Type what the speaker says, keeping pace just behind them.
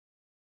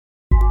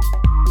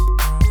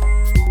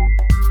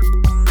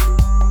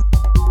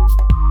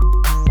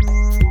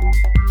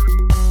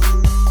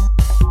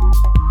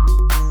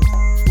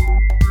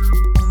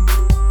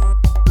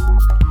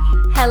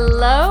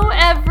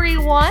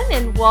everyone,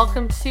 and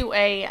welcome to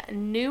a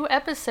new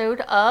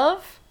episode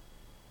of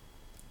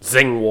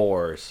Zing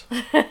Wars.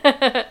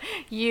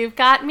 You've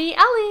Got Me,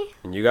 Ellie.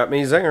 And you got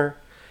me, Zinger.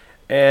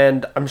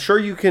 And I'm sure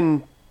you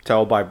can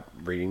tell by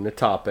reading the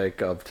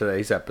topic of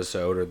today's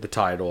episode or the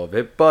title of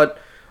it, but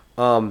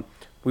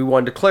we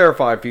wanted to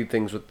clarify a few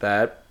things with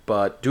that.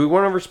 But do we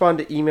want to respond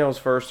to emails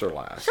first or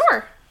last?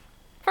 Sure.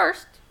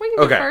 First. We can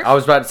do Okay, first. I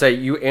was about to say,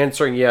 you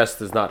answering yes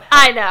does not help.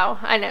 I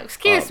know.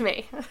 Excuse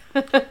me.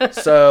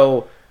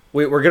 So,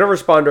 we're going to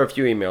respond to a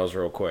few emails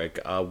real quick.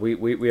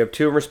 We have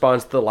two in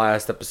response to the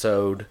last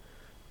episode,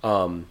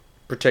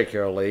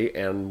 particularly,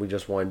 and we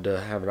just wanted to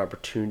have an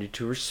opportunity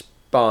to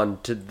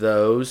respond to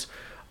those.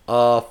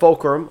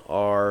 Fulcrum,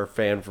 our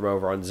fan from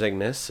over on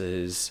Zingness,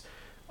 is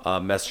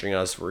messaging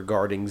us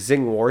regarding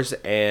Zing Wars,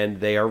 and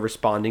they are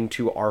responding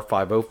to our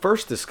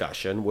 501st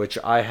discussion, which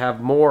I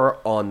have more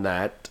on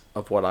that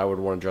of what I would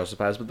want to dress up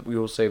as, but we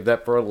will save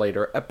that for a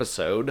later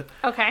episode.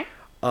 Okay.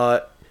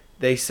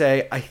 They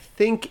say, I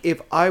think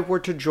if I were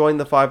to join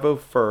the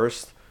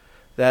 501st,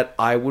 that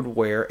I would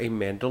wear a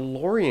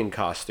Mandalorian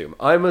costume.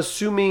 I'm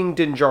assuming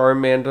Dinjar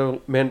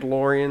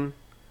Mandalorian,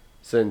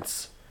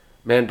 since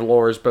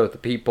Mandalore is both a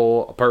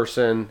people, a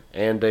person,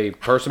 and a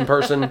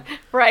person,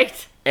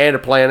 Right. and a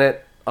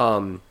planet.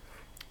 God,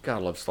 I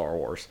love Star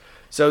Wars.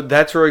 So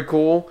that's really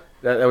cool.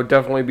 That would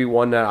definitely be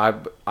one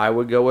that I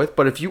would go with.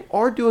 But if you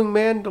are doing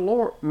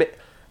the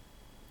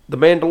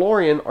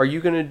Mandalorian, are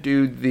you going to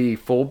do the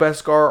full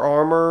Beskar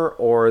armor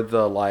or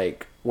the,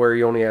 like, where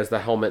he only has the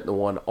helmet and the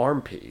one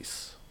arm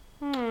piece?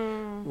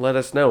 Let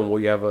us know. Will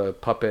you have a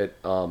puppet?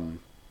 I'm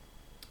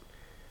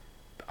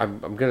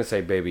going to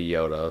say Baby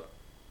Yoda,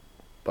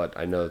 but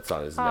I know that's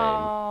not his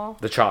name.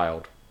 The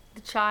child.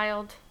 The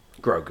child.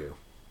 Grogu.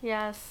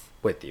 Yes.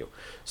 With you.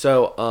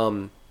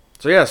 So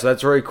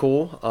that's very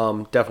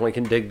cool. Definitely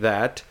can dig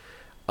that.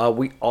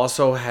 We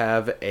also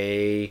have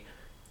a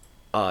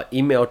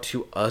email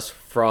to us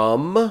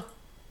from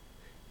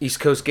East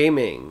Coast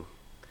Gaming.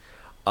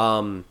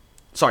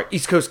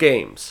 East Coast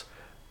Games.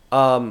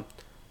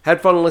 Had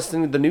fun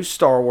listening to the new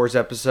Star Wars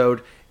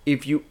episode.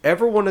 If you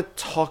ever want to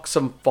talk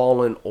some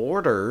Fallen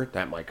Order,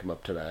 that might come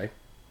up today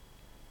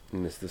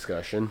in this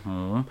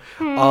discussion.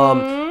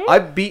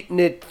 I've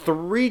beaten it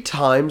 3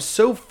 times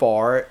so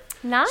far.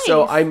 Nice.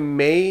 So I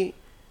may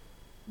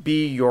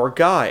be your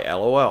guy,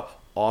 LOL.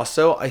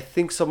 Also, I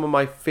think some of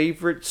my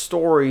favorite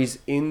stories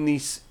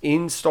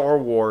in Star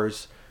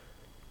Wars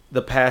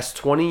the past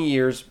 20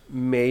 years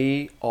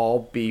may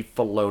all be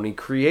Filoni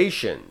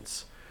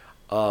creations.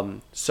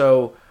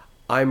 So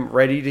I'm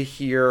ready to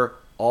hear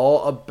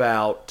all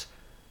about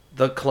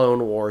the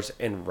Clone Wars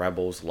and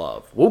Rebels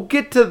love. We'll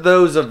get to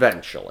those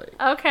eventually.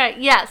 Okay.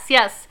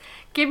 Yes.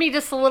 Give me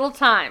just a little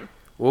time.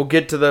 We'll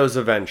get to those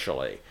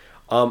eventually.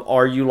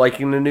 Are you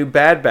liking the new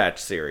Bad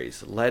Batch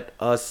series? Let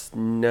us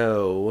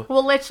know.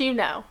 We'll let you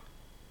know.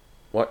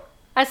 What?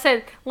 I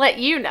said, let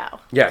you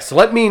know. Yes,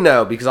 let me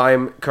know, because I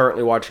am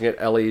currently watching it.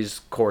 Ellie's,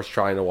 of course,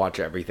 trying to watch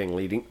everything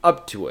leading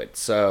up to it.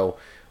 So,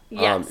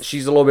 Yes.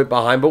 she's a little bit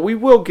behind, but we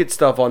will get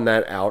stuff on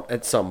that out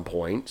at some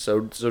point.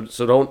 So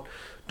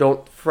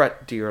don't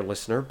fret, dear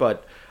listener.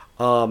 But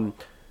Fallen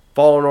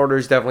Order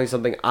is definitely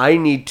something I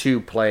need to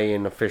play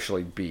and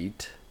officially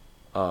beat.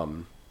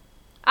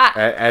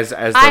 As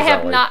I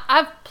have Ellie. not.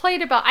 I've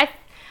played about.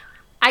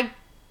 I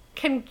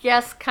can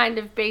guess kind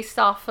of based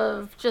off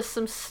of just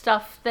some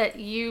stuff that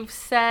you've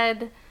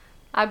said.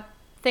 I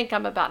think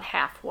I'm about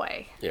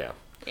halfway. Yeah.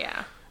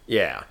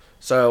 Yeah.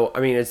 So, I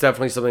mean, it's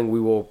definitely something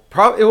we will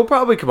it will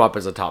probably come up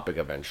as a topic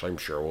eventually. I'm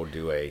sure we'll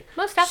do a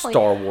Most definitely.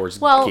 Star Wars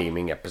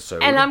gaming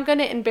episode. And I'm going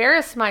to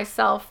embarrass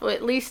myself,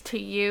 at least to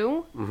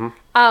you,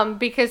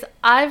 because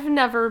I've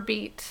never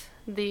beat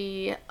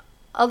the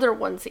other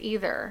ones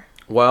either.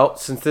 Well,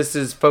 since this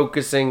is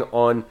focusing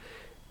on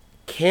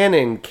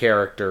canon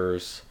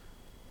characters,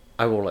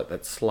 I will let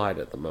that slide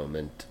at the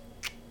moment.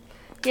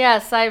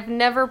 Yes, I've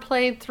never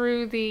played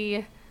through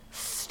the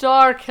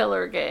Star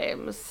Killer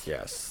games.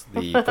 Yes,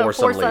 the Force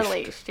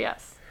Unleashed.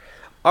 Yes.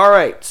 All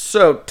right,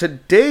 so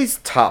today's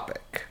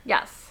topic.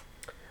 Yes.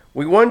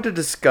 We wanted to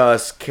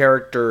discuss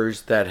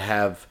characters that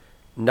have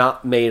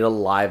not made a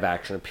live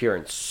action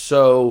appearance.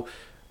 So,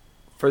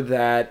 for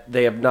that,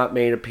 they have not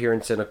made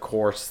appearance in, of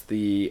course,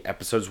 the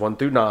episodes 1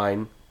 through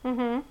 9.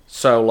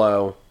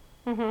 Solo.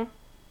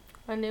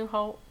 A New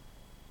Hope.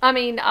 I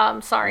mean,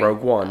 sorry.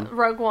 Rogue One.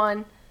 Rogue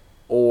One.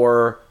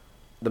 Or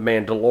The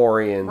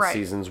Mandalorian Right.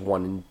 seasons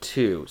 1 and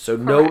 2. So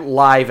Correct. no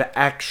live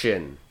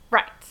action.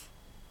 Right.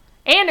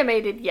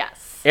 Animated,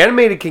 yes.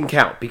 Animated can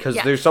count because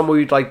Yes. there's some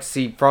we'd like to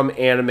see from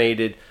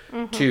animated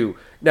to.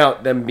 Now,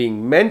 them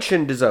being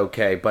mentioned is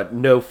okay, but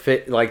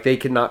they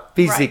cannot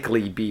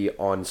physically be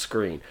on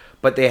screen.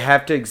 But they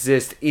have to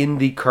exist in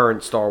the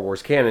current Star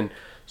Wars canon.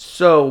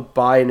 So,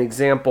 by an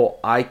example,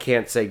 I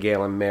can't say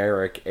Galen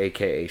Merrick,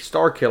 aka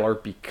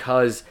Starkiller,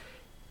 because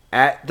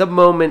at the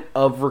moment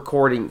of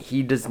recording,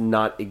 he does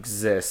not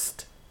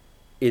exist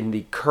in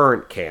the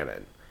current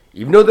canon.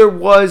 Even though there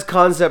was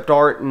concept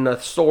art and a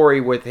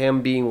story with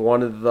him being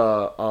one of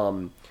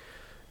the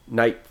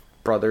Night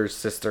brother's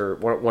sister,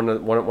 one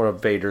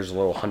of Vader's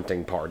little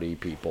hunting party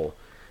people.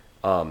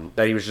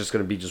 That he was just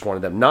going to be just one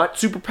of them. Not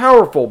super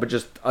powerful, but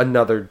just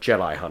another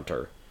Jedi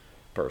hunter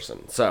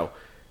person. So,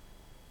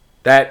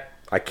 that,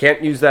 I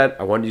can't use that.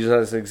 I wanted to use that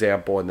as an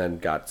example and then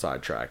got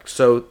sidetracked.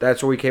 So,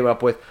 that's what we came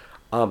up with.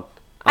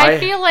 I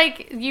feel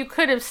like you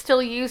could have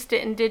still used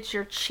it and did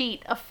your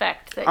cheat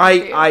effect that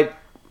you do.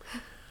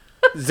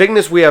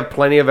 Zygnus, we have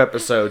plenty of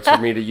episodes for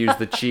me to use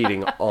the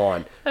cheating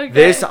on. Okay.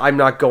 This, I'm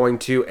not going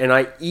to. And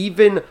I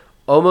even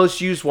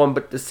almost used one,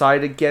 but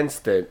decided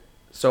against it.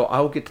 So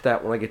I'll get to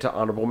that when I get to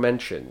honorable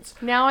mentions.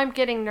 Now I'm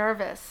getting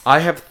nervous. I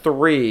have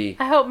 3.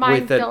 I hope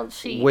mine don't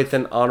cheat. With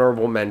an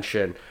honorable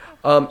mention.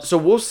 So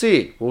we'll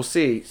see. We'll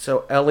see.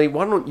 So Ellie,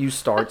 why don't you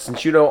start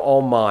since you know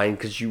all mine?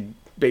 Because you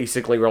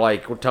basically were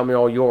like, well, tell me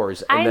all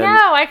yours. And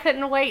know. I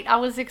couldn't wait. I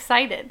was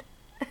excited.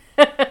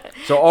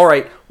 So, all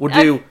right. We'll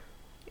do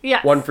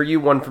yes. one for you,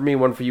 one for me,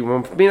 one for you,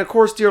 one for me. And, of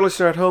course, dear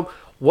listener at home,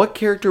 what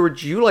character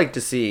would you like to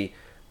see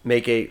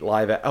make a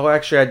live... Oh,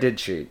 actually, I did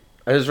cheat.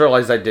 I just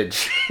realized I did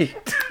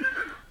cheat.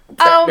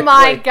 Oh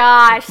my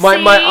gosh.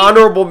 My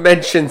honorable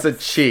mention's a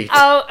cheat.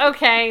 Oh,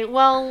 okay.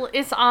 Well,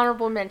 it's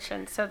honorable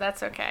mention, so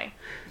that's okay.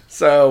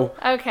 So.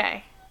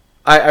 Okay.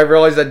 I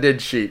realized I did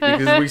cheat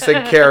because we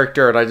said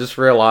character and I just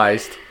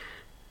realized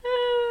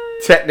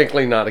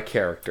technically not a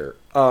character.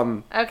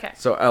 Okay.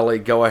 So Ellie,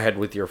 go ahead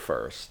with your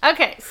first.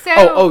 Okay,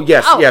 so.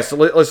 Yes. So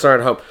let's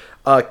start at home.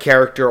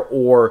 Character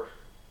or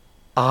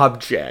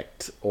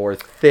object or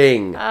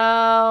thing.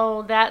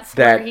 Oh, that's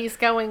where he's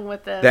going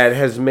with this. That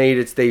has made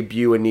its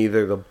debut in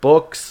either the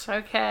books,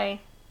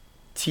 okay,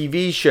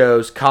 TV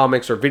shows,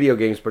 comics, or video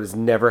games, but has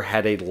never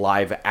had a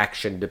live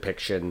action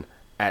depiction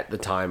at the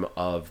time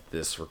of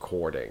this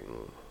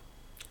recording.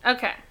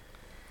 Okay.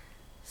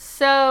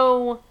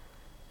 So,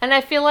 and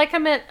I feel like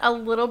I'm at a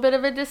little bit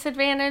of a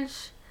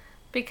disadvantage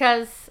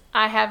because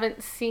I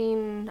haven't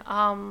seen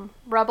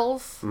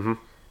Rebels. Mm-hmm.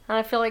 And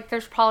I feel like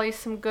there's probably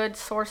some good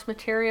source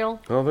material.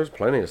 Oh, there's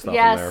plenty of stuff in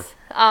there.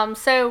 Yes.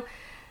 So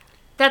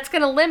that's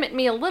going to limit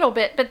me a little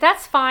bit, but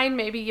that's fine.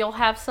 Maybe you'll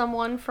have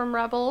someone from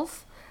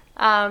Rebels.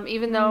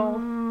 Even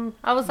though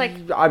I was like...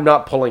 I'm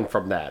not pulling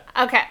from that.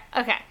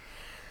 Okay.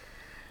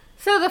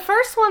 So the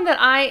first one that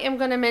I am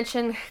going to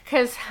mention,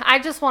 because I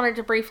just wanted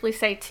to briefly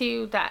say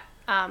too that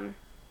I'm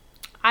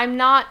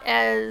not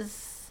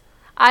as...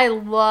 I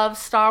love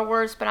Star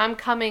Wars, but I'm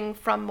coming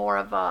from more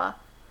of a...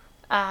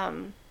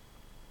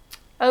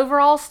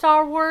 overall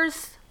Star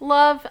Wars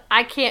love.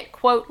 I can't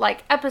quote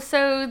like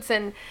episodes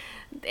and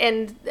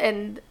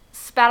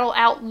spattle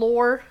out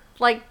lore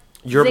like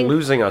you're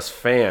losing us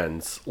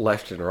fans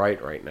left and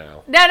right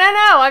now. No,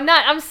 I'm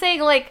not. I'm saying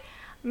like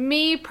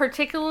me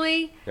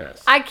particularly.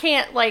 Yes. I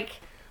can't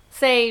like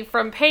say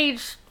from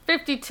page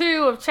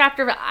 52 of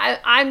chapter.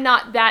 I'm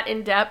not that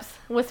in depth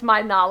with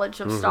my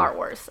knowledge of Star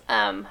Wars.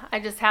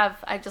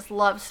 I just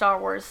love Star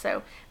Wars.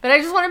 So, but I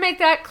just want to make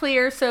that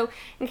clear. So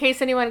in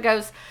case anyone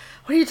goes,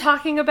 what are you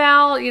talking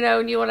about? You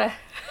know, and you want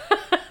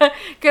to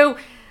go,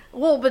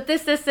 well, but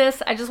this.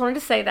 I just wanted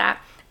to say that.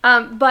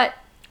 But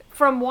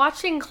from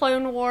watching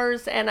Clone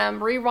Wars, and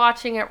I'm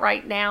rewatching it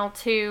right now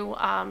too,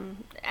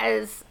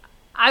 as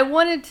I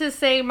wanted to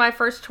say my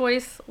first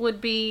choice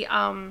would be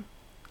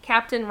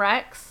Captain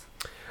Rex.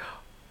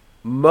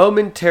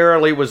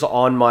 Momentarily was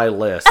on my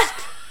list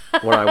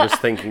when I was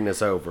thinking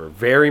this over.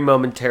 Very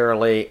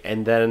momentarily,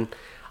 and then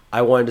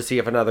I wanted to see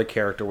if another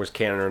character was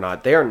canon or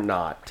not. They are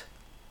not.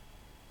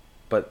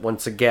 But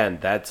once again,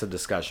 that's a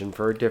discussion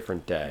for a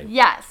different day.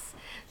 Yes.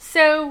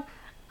 So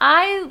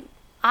I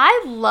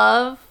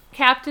love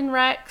Captain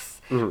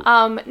Rex.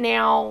 Mm-hmm.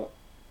 Now,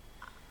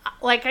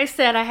 like I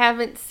said, I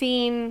haven't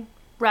seen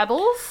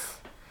Rebels.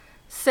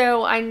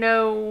 So I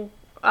know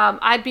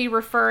I'd be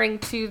referring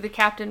to the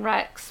Captain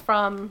Rex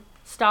from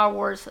Star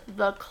Wars,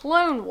 The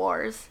Clone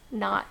Wars,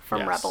 not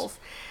from Rebels.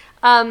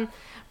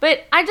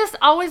 But I just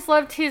always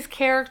loved his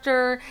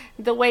character,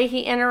 the way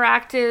he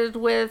interacted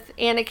with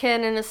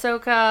Anakin and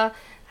Ahsoka,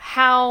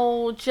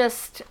 how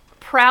just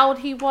proud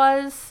he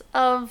was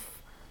of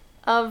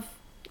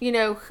you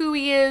know, who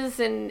he is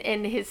and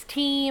his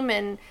team.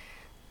 And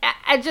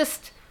I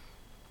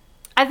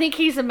think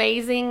he's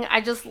amazing.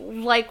 I just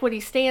like what he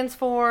stands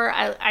for.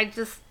 I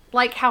just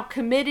like how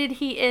committed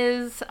he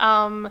is.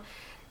 You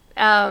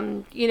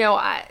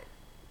know,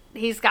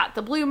 he's got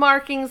the blue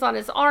markings on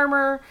his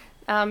armor.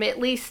 At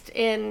least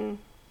in,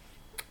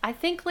 I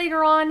think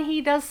later on he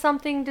does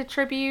something to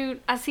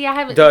tribute. I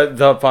haven't...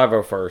 The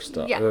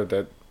 501st.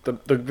 Yeah.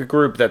 The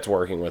group that's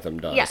working with him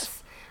does.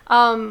 Yes.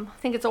 I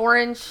think it's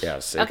orange.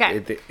 Yes.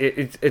 Okay.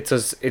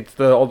 It's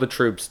all the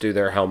troops do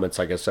their helmets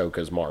like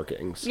Ahsoka's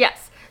markings.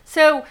 Yes.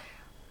 So,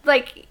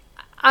 like,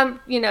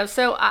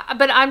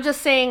 but I'm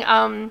just saying,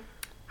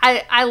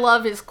 I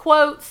love his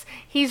quotes.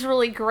 He's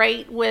really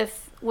great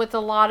with a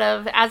lot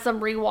of, as I'm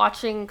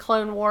rewatching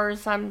Clone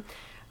Wars, I'm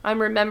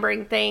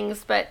remembering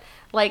things, but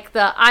like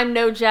I'm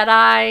no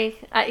Jedi.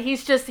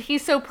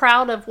 He's so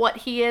proud of what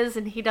he is,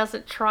 and he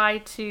doesn't try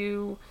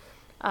to,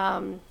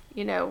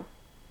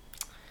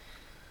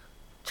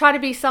 try to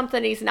be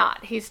something he's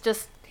not. He's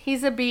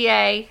a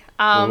BA.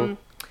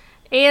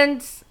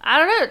 And I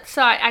don't know,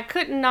 so I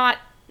couldn't not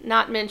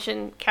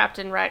mention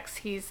Captain Rex.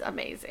 He's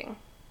amazing.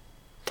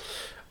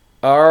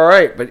 All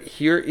right, but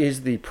here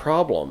is the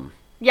problem.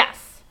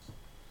 Yes.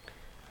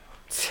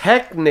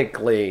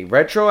 Technically,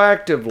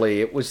 retroactively,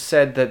 it was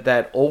said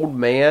that old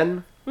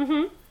man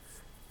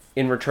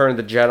in Return of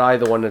the Jedi,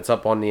 the one that's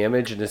up on the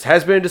image, and this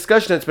has been a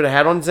discussion that's been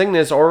had on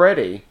Zingness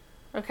already.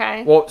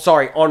 Okay. Well,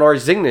 sorry, on our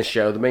Zingness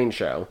show, the main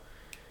show,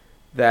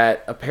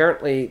 that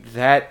apparently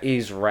that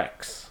is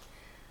Rex.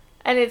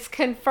 And it's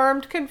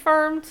confirmed?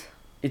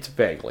 It's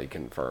vaguely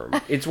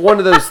confirmed. It's one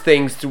of those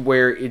things to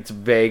where it's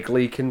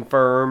vaguely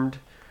confirmed.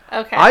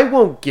 Okay. I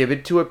won't give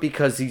it to it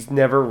because he's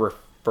never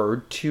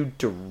referred to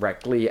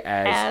directly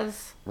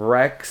as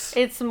Rex.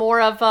 It's more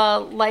of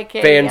a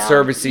fan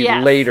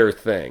servicey later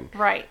thing.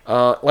 Right.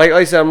 Like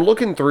I said, I'm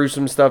looking through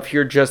some stuff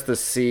here just to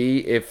see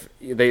if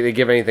they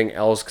give anything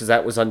else, because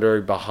that was under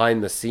a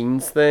behind the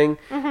scenes thing.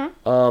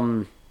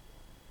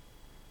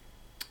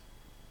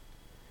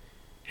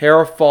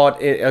 Hera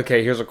fought...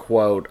 Okay, here's a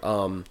quote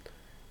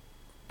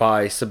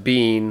by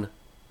Sabine,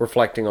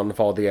 reflecting on the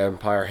fall of the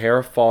Empire.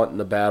 Hera fought in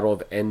the Battle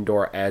of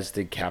Endor, as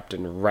did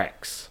Captain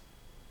Rex.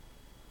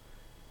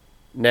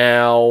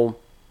 Now,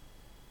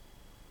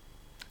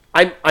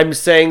 I'm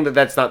saying that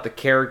that's not the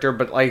character,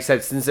 but like I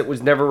said, since it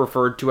was never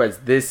referred to as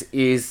this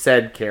is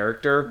said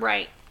character,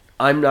 right,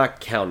 I'm not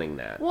counting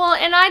that. Well,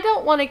 and I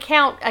don't want to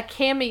count a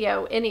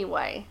cameo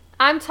anyway.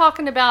 I'm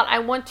talking about I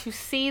want to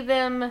see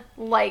them,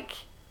 like,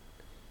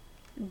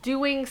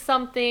 doing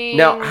something.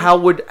 Now, how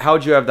would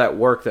you have that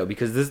work, though?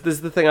 Because this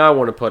is the thing I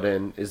want to put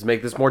in, is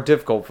make this more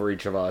difficult for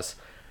each of us.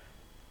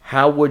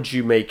 How would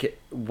you make it?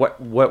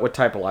 What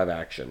type of live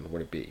action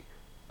would it be?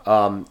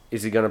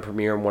 Is he going to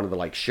premiere in one of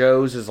the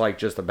shows as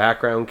just a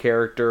background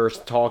character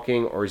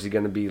talking, or is he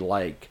going to be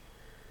like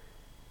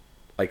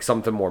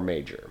something more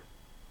major?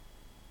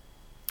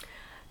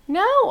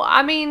 No,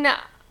 I mean,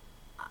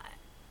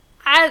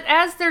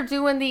 as they're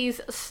doing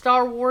these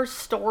Star Wars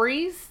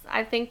stories,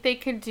 I think they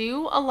could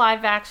do a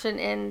live action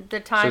in the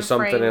time frame. So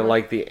something in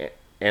the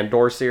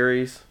Andor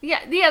series?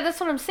 Yeah,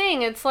 that's what I'm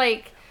saying. It's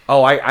like...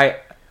 Oh,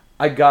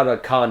 I got a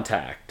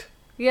contact.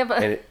 Yeah,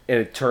 but... And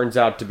it turns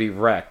out to be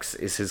Rex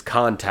is his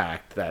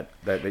contact that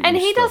and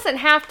he doesn't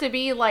have to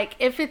be,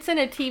 if it's in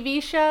a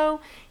TV show,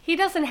 he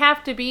doesn't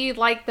have to be,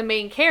 the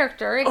main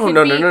character. It could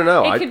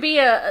no. It could be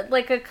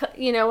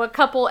a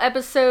couple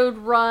episode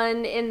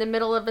run in the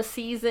middle of a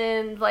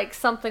season,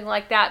 something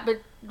like that.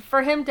 But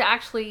for him to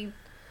actually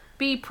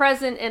be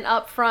present and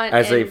upfront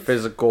as a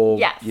physical,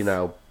 yes.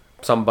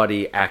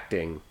 Somebody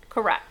acting.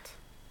 Correct.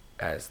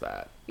 As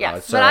that.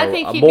 Yes, so but I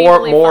think he'd more,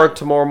 be really more fun.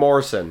 Tamora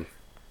Morrison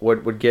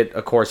would get,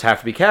 of course, have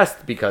to be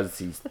cast because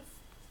he's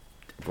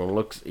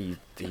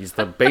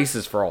the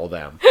basis for all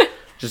them.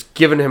 Just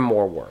giving him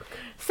more work.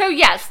 So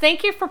yes,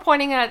 thank you for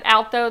pointing that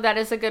out, though. That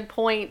is a good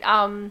point.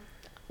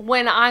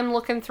 When I'm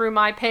looking through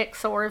my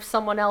picks, or if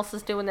someone else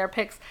is doing their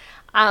picks,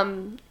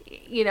 I'm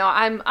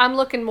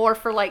looking more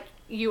for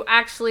you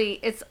actually.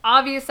 It's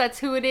obvious that's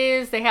who it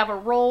is. They have a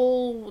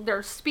role.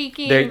 They're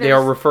speaking. They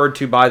are referred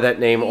to by that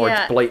name, or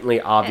it's blatantly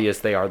obvious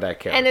they are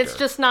that character. And it's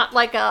just not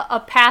like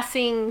a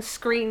passing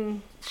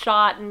screen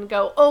shot and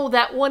go, oh,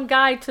 that one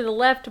guy to the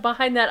left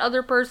behind that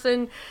other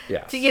person.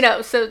 Yes.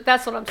 So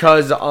that's what I'm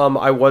saying. Because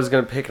I was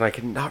going to pick, and I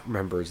cannot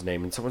remember his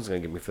name, and someone's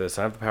going to get me for this.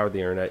 I have the power of the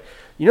internet.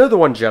 You know the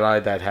one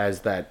Jedi that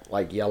has that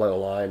yellow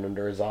line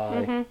under his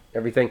eye,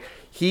 everything?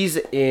 He's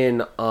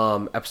in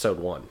episode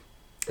 1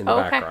 in the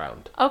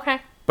background. Okay.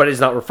 But it's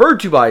not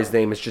referred to by his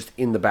name, it's just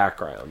in the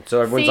background. So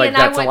everyone's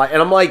that's a lie.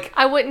 And I'm like...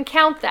 I wouldn't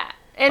count that.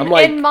 And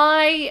in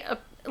my...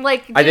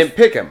 I didn't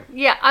pick him.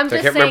 Yeah, I'm just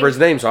saying... I can't remember his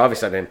name, so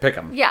obviously I didn't pick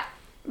him. Yeah.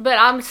 But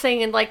I'm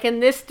saying, in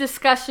this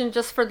discussion,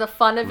 just for the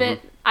fun of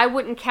it, I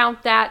wouldn't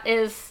count that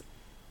as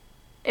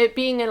it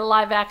being in a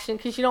live action,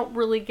 because you don't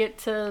really get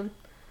to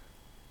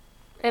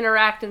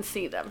interact and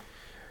see them.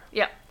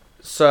 Yeah.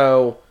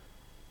 So,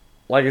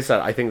 like I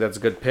said, I think that's a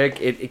good pick.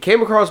 It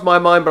came across my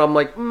mind, but I'm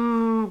like,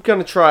 I'm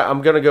going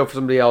to go for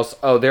somebody else.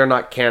 Oh, they're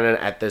not canon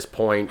at this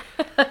point.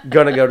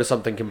 Going to go to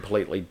something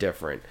completely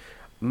different.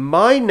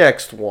 My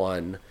next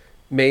one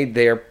made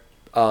their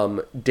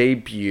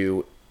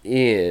debut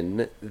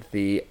in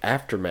the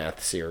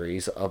Aftermath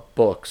series of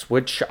books,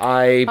 which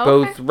I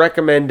both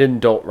recommend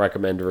and don't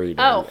recommend reading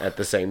at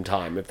the same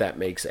time, if that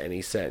makes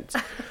any sense.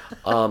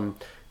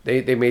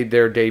 They made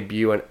their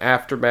debut in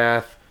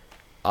Aftermath.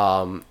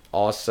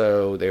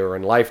 Also, they were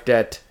in Life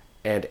Debt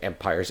and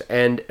Empire's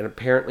End, and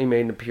apparently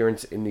made an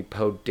appearance in the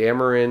Poe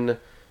Dameron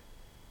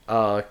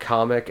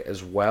comic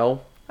as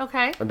well.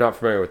 Okay. I'm not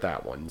familiar with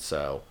that one,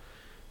 so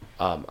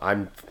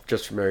I'm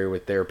just familiar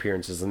with their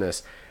appearances in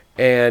this.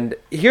 And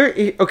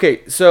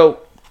so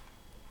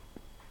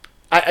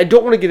I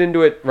don't want to get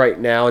into it right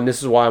now, and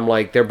this is why I'm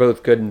they're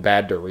both good and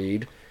bad to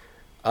read.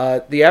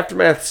 The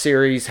Aftermath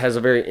series has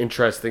a very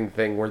interesting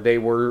thing where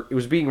it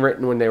was being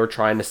written when they were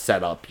trying to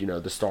set up,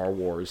 the Star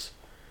Wars,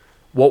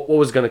 what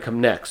was going to come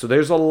next. So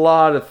there's a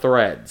lot of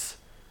threads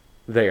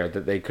there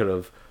that they could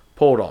have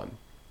pulled on.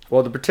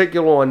 Well, the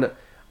particular one,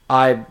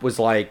 I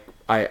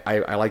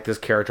I like this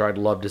character. I'd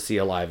love to see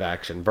a live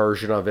action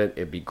version of it.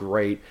 It'd be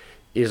great.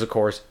 Is, of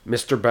course,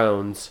 Mr.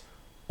 Bones,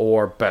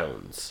 or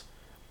Bones.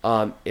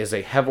 Is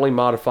a heavily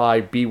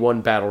modified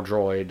B-1 battle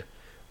droid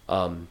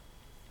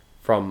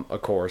from,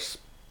 of course...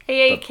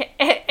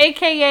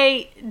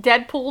 AKA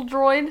Deadpool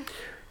droid?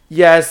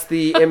 Yes,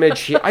 the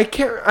image here. I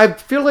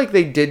feel like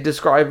they did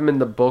describe him in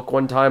the book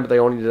one time, but they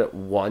only did it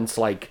once,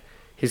 like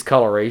his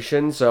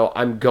coloration. So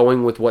I'm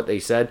going with what they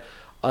said.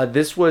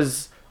 This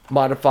was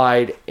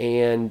modified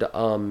and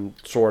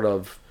sort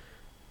of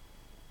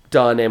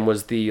done and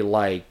was the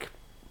like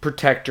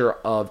protector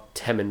of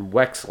Temmin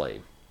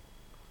Wexley.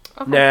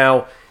 Okay.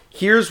 Now,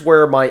 here's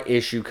where my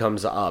issue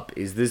comes up,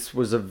 is this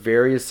was a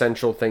very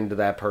essential thing to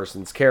that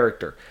person's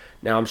character.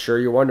 Now, I'm sure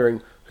you're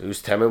wondering,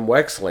 who's Temmin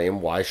Wexley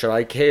and why should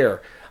I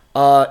care?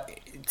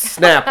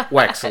 Snap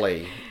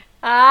Wexley.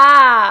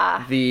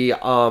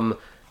 The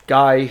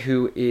guy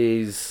who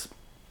is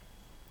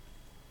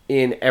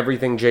in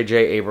everything J.J.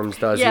 Abrams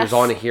does. Yes. He was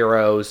on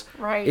Heroes.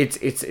 Right.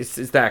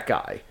 It's that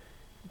guy.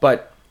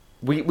 But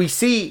we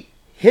see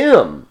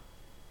him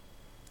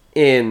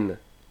in,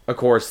 of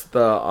course,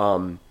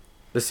 the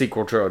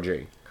sequel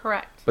trilogy.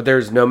 Correct. But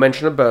there's no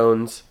mention of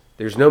Bones.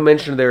 There's no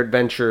mention of their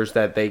adventures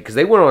because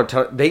they went on a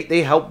ton.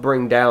 They helped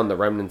bring down the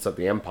remnants of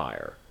the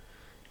Empire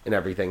and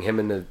everything. Him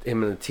and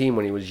the team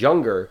when he was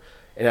younger,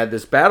 and had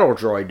this battle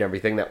droid and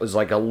everything that was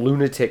like a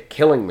lunatic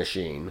killing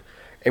machine,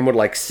 and would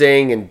like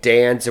sing and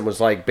dance and was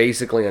like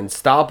basically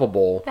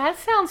unstoppable. That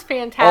sounds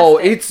fantastic. Oh,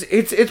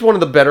 it's one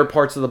of the better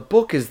parts of the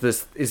book. Is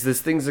this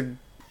thing's a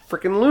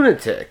freaking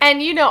lunatic.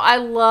 And I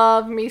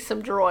love me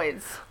some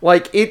droids.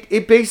 Like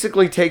it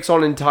basically takes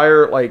on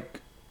entire like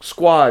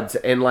squads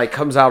and like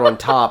comes out on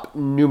top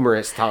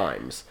numerous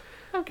times.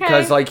 Okay.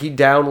 Because like he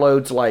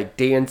downloads like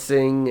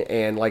dancing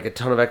and like a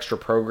ton of extra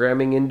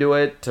programming into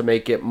it to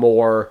make it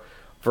more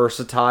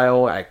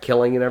versatile at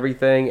killing and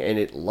everything, and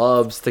it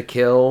loves to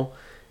kill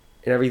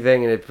and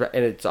everything, and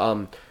it's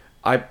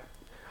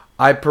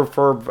I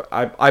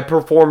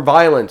perform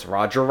violence.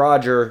 Roger,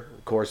 Roger,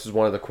 of course, is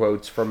one of the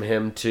quotes from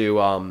him to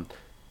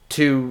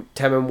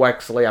Temmin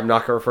Wexley. I'm not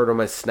going to refer to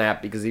him as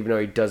Snap because even though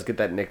he does get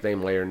that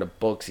nickname later in the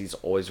books, he's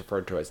always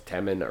referred to as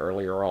Temmin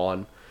earlier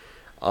on.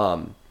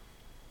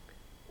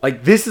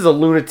 Like, this is a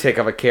lunatic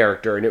of a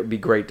character, and it would be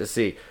great to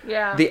see.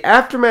 Yeah. The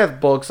Aftermath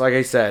books, like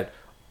I said,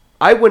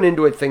 I went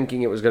into it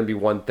thinking it was going to be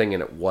one thing,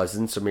 and it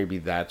wasn't, so maybe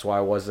that's why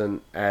I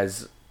wasn't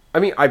as... I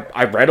mean,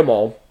 I read them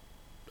all.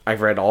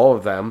 I've read all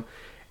of them,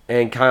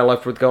 and kind of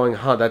left with going,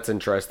 that's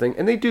interesting.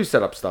 And they do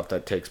set up stuff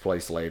that takes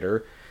place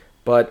later.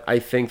 But I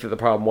think that the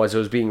problem was it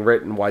was being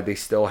written why they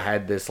still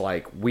had this,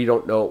 like, we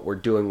don't know what we're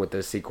doing with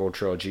this sequel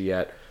trilogy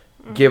yet.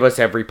 Mm-hmm. Give us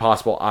every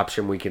possible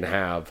option we can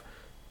have.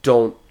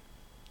 Don't,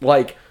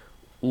 like,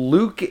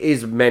 Luke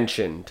is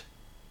mentioned,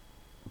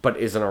 but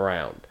isn't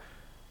around.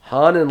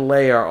 Han and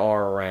Leia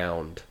are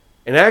around.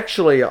 And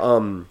actually,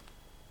 the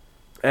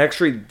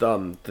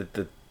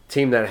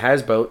team that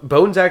has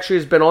Bones actually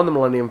has been on the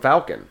Millennium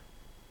Falcon.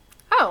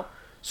 Oh.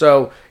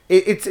 So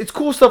it's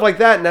cool stuff like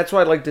that, and that's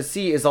what I'd like to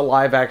see is a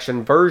live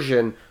action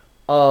version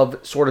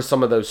of sort of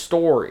some of those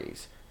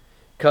stories.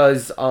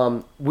 Because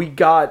we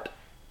got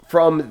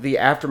from the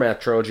Aftermath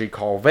trilogy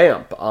called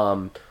Vamp,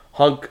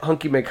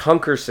 Hunky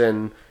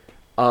McHunkerson,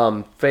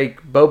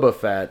 fake Boba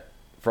Fett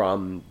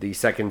from the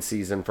second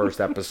season, first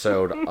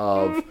episode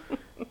of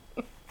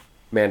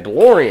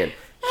Mandalorian.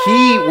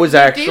 He was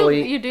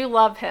actually... You do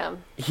love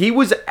him. He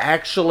was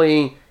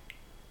actually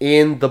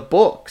in the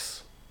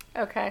books.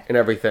 Okay. And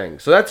everything.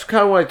 So that's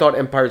kind of what I thought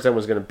Empire's End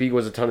was going to be,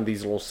 was a ton of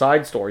these little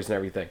side stories and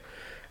everything.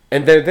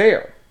 And they're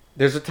there.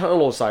 There's a ton of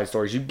little side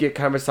stories. You get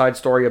kind of a side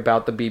story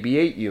about the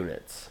BB-8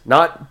 units.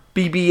 Not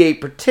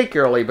BB-8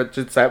 particularly, but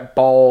just that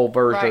ball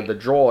version of the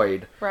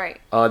droid. Right.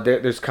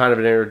 There's kind of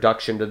an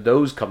introduction to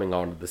those coming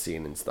onto the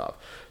scene and stuff.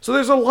 So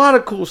there's a lot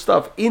of cool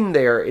stuff in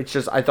there. It's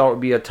just, I thought it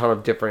would be a ton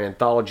of different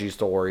anthology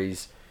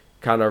stories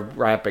kind of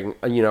wrapping,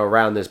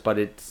 around this. But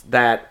it's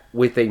that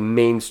with a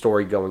main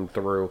story going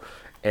through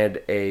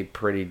and a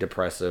pretty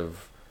depressively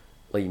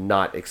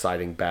not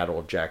exciting battle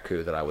of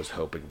Jakku that I was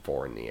hoping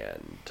for in the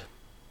end.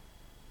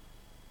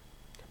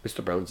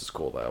 Mr. Bones is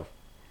cool, though.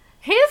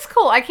 He is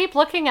cool. I keep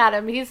looking at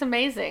him. He's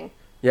amazing.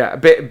 Yeah,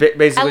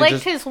 basically I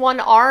liked his one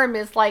arm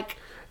is like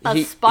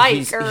a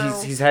spike.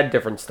 He's had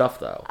different stuff,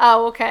 though.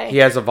 Oh, okay. He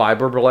has a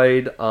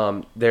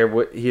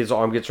vibroblade. His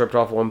arm gets ripped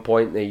off at one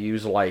point, and they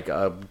use like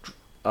a...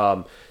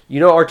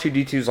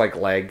 R2-D2's like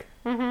leg?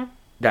 Mm-hmm.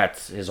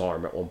 That's his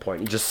arm at one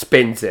point. He just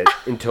spins it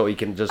until he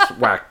can just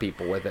whack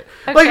people with it.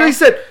 Okay. Like I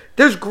said,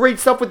 there's great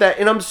stuff with that.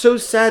 And I'm so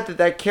sad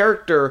that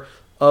character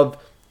of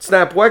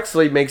Snap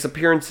Wexley makes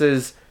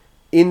appearances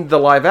in the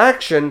live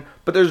action,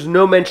 but there's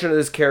no mention of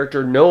this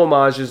character, no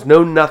homages,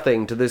 no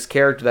nothing to this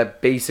character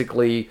that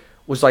basically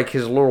was like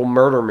his little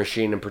murder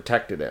machine and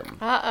protected him.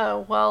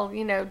 Uh-oh. Well,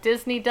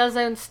 Disney does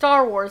own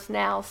Star Wars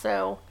now,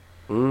 so...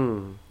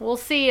 We'll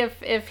see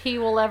if he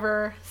will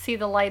ever see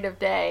the light of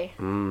day.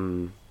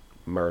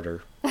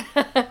 Murder.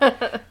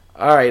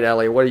 All right,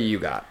 Ellie, what do you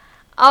got?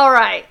 All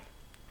right.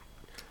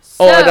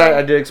 Oh, and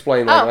I did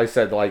explain, like Oh. I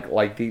said,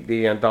 like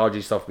the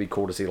anthology stuff would be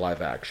cool to see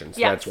live action. So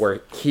Yes. that's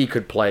where he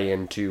could play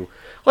into.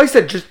 Like I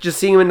said, just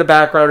seeing him in the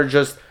background,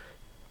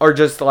 or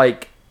just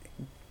like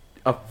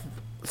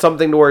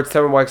something to where it's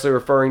Tim Wexley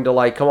referring to,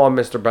 like, "Come on,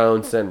 Mr.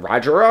 Bones," and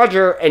 "Roger,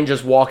 Roger," and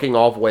just walking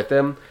off with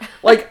him.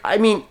 Like, I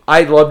mean,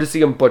 I'd love to see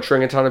him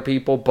butchering a ton of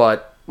people,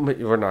 but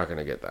we're not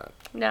gonna get that.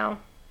 No.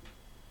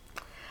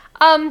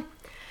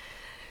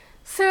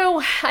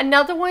 So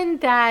another one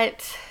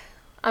that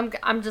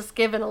I'm just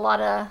giving a lot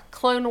of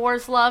Clone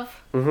Wars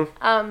love.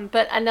 Mm-hmm.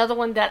 But another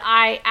one that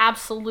I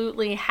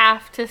absolutely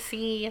have to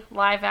see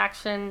live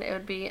action, it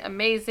would be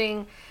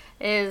amazing,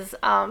 is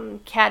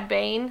Cad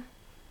Bane.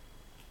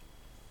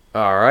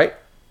 All right.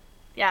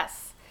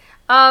 Yes.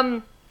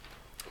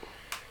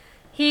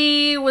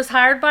 He was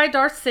hired by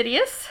Darth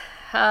Sidious.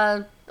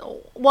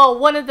 Well,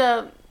 one of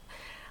the,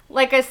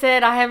 like I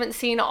said, I haven't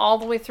seen all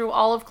the way through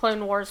all of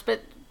Clone Wars,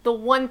 but the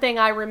one thing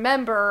I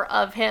remember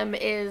of him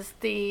is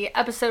the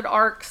episode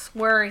arcs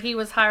where he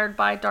was hired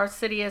by Darth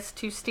Sidious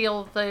to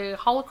steal the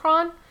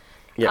holocron.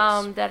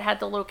 Yes. That had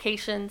the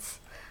locations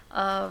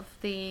of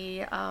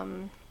the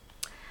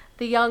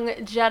young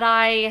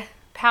Jedi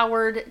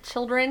powered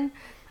children.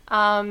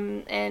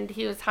 And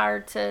he was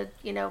hired to,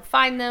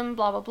 find them,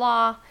 blah, blah,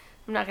 blah.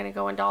 I'm not going to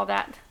go into all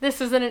that.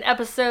 This isn't an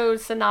episode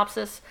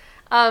synopsis.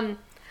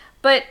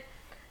 But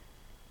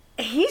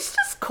he's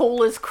just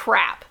cool as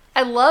crap.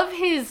 I love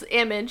his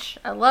image.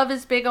 I love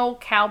his big old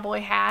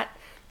cowboy hat.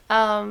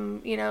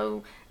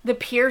 The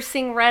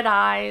piercing red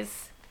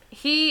eyes.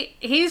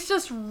 He's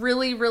just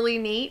really, really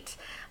neat.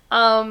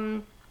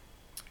 I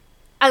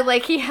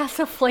like he has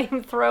a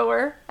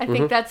flamethrower. I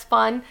think that's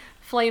fun.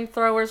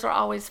 Flamethrowers are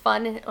always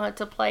fun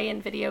to play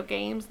in video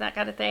games, that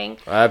kind of thing.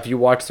 If you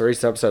watch the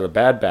recent episode of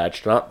Bad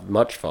Batch, not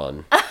much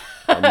fun.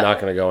 I'm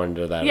not going to go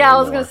into that Yeah, anymore.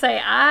 I was going to say,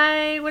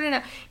 I wouldn't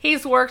know.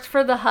 He's worked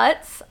for the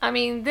Hutts. I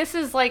mean, this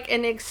is like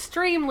an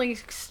extremely,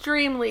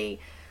 extremely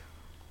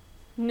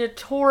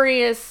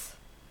notorious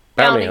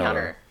bounty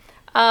hunter.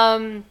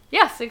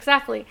 Yes,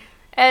 exactly.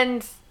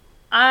 And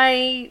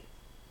I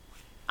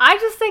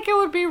just think it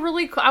would be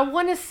really cool. I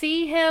want to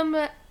see him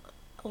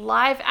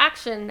live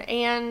action,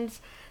 and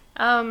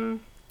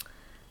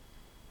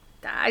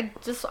I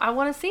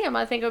want to see him.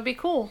 I think it would be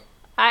cool.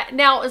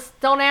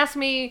 Don't ask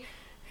me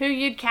who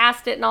you'd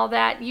cast it and all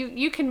that.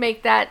 You can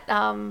make that.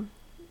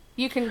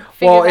 You can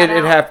figure that out.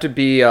 It'd have to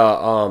be.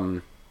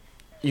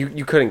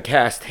 You couldn't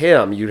cast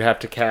him. You'd have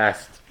to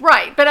cast.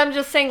 Right, but I'm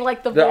just saying,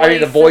 like the voice.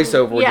 The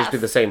voiceover would yes. just be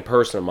the same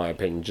person, in my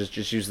opinion.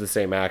 Just use the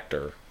same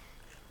actor.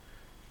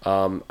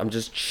 I'm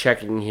just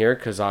checking here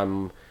because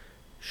I'm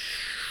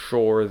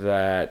sure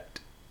that.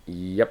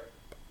 Yep.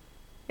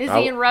 Is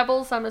he in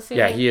Rebels? I'm assuming.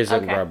 Yeah, he is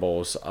in Okay.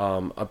 Rebels.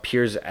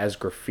 Appears as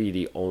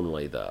graffiti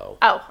only, though.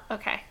 Oh,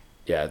 okay.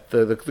 Yeah,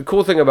 the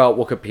cool thing about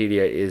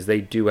Wikipedia is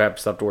they do have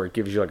stuff to where it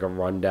gives you like a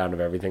rundown of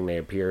everything they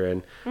appear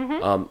in.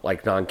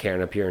 Like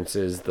non-canon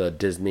appearances, the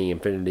Disney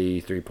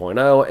Infinity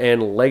 3.0,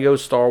 and Lego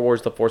Star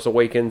Wars The Force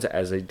Awakens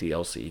as a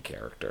DLC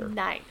character.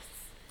 Nice.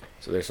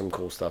 So there's some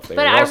cool stuff there.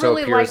 But He I also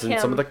really appears like in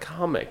some him. of the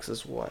comics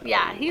as well.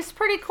 Yeah, he's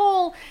pretty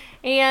cool,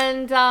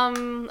 and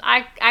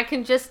I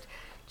can just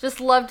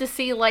love to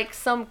see like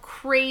some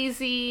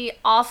crazy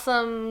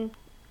awesome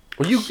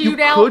Well,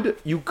 shootout.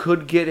 you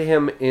could get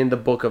him in the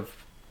Book of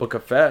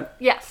Fett.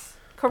 Yes,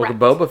 correct.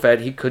 Book of Boba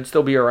Fett. He could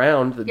still be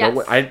around.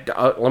 Yes.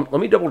 Let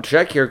me double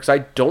check here because I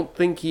don't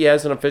think he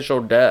has an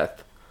official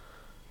death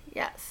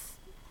Yes.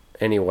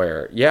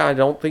 anywhere. Yeah, I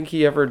don't think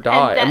he ever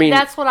died. I mean,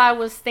 that's what I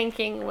was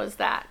thinking was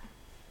that.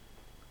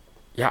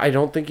 yeah, I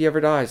don't think he ever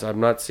dies. I'm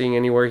not seeing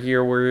anywhere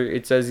here where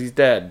it says he's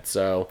dead.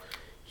 So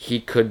he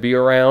could be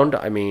around.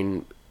 I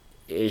mean,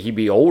 he'd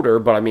be older,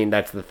 but I mean,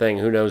 that's the thing.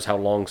 Who knows how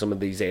long some of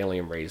these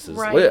alien races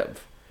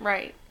live,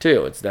 Right.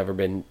 too. It's never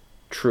been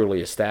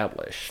truly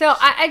established. So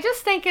I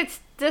just think it's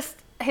just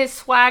his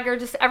swagger,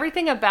 just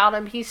everything about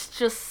him. He's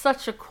just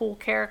such a cool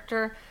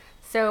character.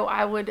 So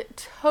I would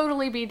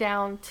totally be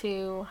down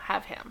to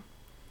have him.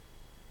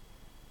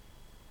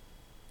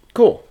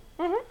 Cool.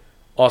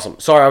 Awesome.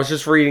 Sorry, I was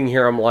just reading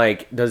here. I'm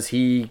like, does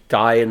he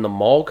die in the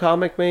Maul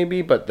comic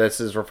maybe? But this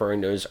is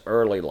referring to his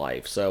early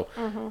life. So,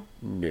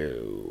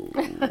 no.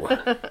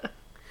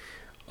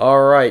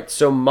 All right.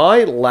 So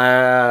my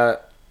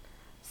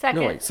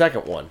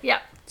second one.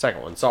 Yep.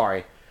 Second one.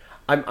 Sorry.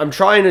 I'm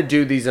trying to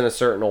do these in a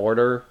certain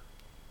order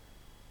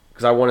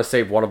because I want to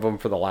save one of them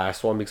for the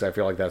last one because I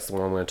feel like that's the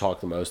one I'm going to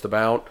talk the most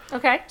about.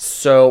 Okay.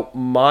 So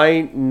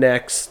my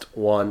next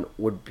one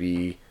would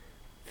be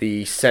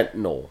the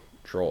Sentinel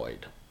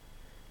droid.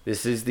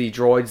 This is the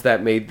droids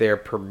that made their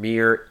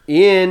premiere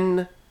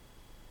in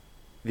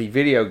the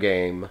video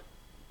game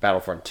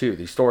Battlefront 2,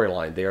 the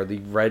storyline. They are the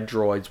red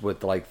droids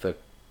with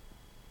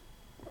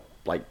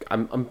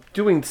I'm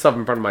doing stuff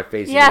in front of my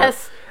face.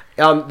 Yes.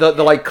 The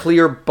like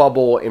clear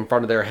bubble in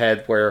front of their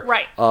head where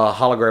Right. a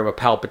hologram of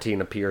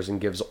Palpatine appears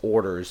and gives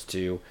orders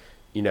to,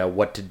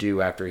 what to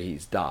do after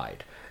he's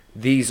died.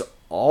 These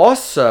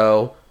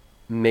also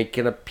make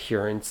an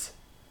appearance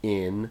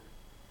in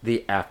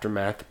the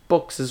Aftermath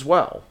books as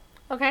well.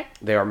 Okay.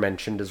 They are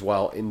mentioned as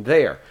well in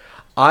there.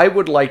 I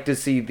would like to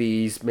see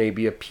these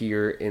maybe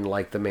appear in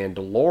like The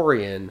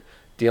Mandalorian,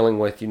 dealing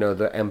with,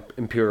 the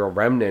Imperial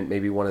Remnant.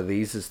 Maybe one of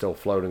these is still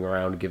floating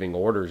around giving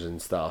orders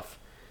and stuff.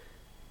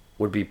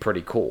 Would be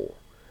pretty cool.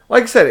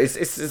 Like I said,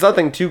 it's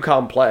nothing too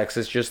complex.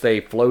 It's just a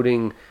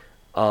floating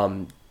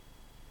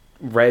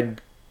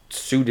red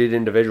suited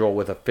individual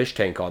with a fish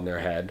tank on their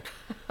head,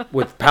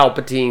 with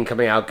Palpatine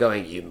coming out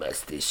going, "You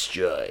must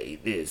destroy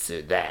this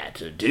or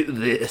that or do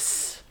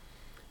this."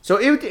 So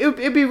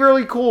it'd be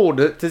really cool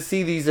to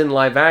see these in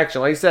live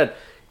action. Like I said,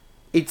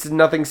 it's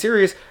nothing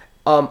serious.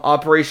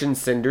 Operation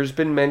Cinder's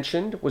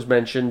was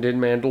mentioned in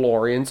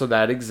Mandalorian, so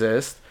that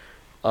exists.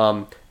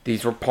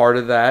 These were part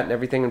of that and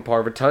everything, and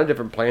part of a ton of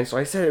different plans. So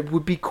I said it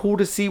would be cool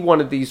to see one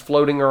of these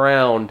floating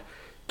around,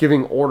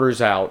 giving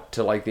orders out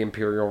to like the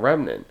Imperial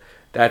Remnant.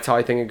 That's how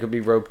I think it could be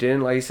roped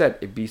in. Like I said,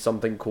 it'd be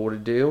something cool to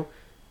do,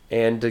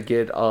 and to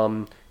get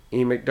Ian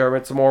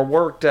McDermott some more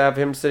work, to have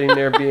him sitting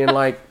there being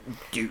like,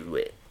 "Do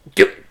it."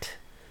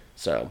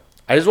 So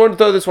I just wanted to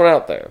throw this one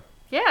out there.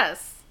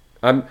 Yes.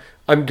 I'm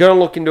gonna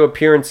look into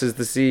appearances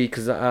to see,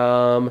 because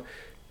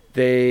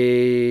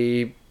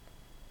they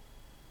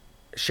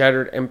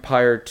Shattered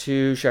Empire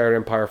 2, Shattered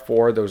Empire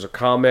 4, those are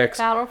comics.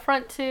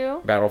 Battlefront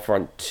 2.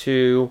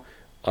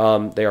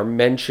 They are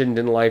mentioned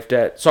in Life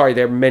Debt. Sorry,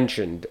 they're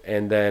mentioned.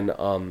 And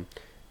then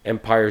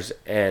Empire's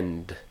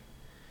End.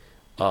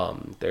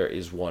 There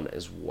is one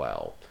as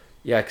well.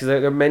 Yeah, because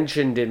they're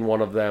mentioned in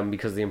one of them,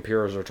 because the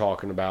Imperials are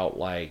talking about,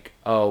 like,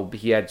 oh,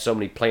 he had so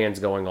many plans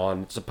going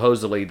on.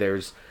 Supposedly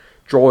there's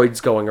droids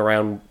going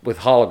around with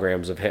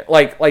holograms of him.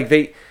 Like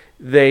they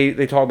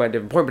talk about a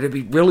different point, but it'd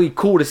be really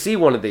cool to see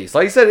one of these.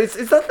 Like I said,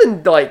 it's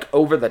nothing like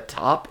over the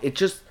top. It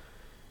just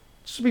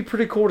would be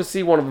pretty cool to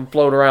see one of them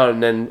float around,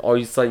 and then all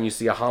of a sudden you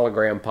see a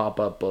hologram pop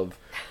up of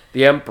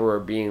the Emperor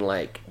being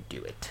like,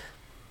 "Do it."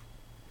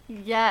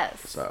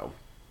 Yes. So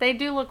they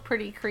do look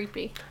pretty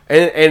creepy.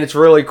 And it's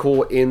really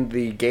cool in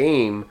the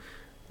game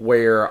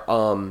where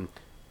Iden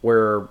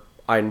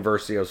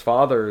Versio's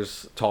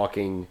father's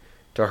talking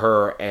to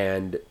her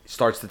and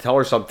starts to tell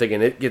her something,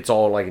 and it gets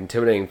all like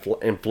intimidating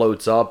and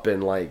floats up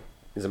and like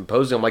is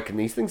imposing. I'm like, can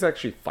these things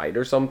actually fight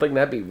or something?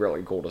 That'd be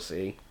really cool to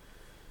see.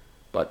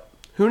 But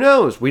who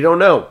knows? We don't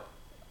know.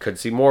 Could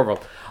see more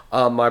of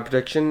them. My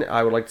prediction,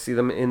 I would like to see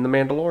them in The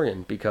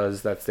Mandalorian,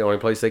 because that's the only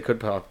place they could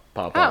pop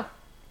up. Oh,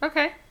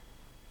 okay.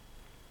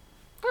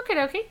 Okie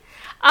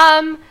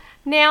dokie.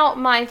 Now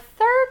my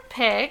third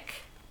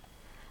pick,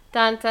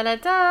 dun dun dun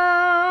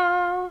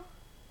dun,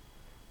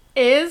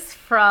 is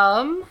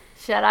from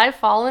Jedi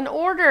Fallen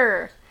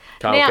Order.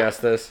 Kyle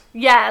guessed this?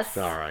 Yes.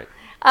 All right.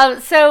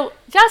 So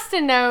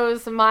Justin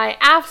knows my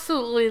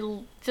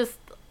absolutely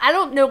I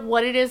don't know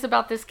what it is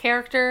about this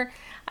character.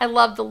 I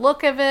love the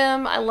look of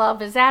him. I love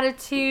his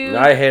attitude.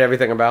 I hate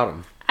everything about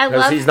him.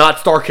 Because he's not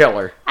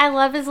Starkiller. I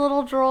love his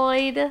little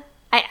droid.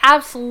 I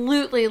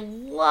absolutely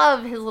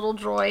love his little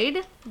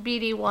droid,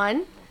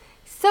 BD1.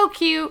 So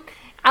cute.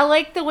 I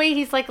like the way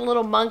he's like a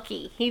little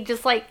monkey. He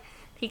just like,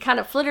 he kind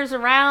of flitters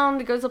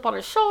around, goes up on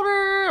his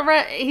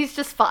shoulder. He's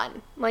just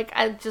fun. Like,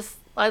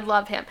 I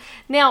love him.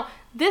 Now,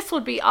 this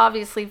would be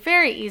obviously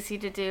very easy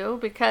to do,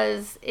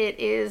 because it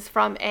is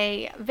from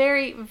a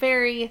very,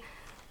 very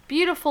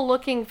beautiful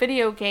looking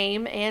video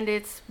game, and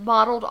it's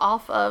modeled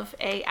off of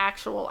a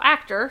actual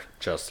actor.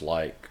 Just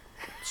like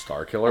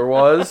Starkiller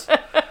was.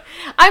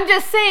 I'm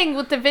just saying,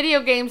 with the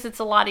video games, it's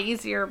a lot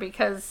easier,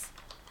 because,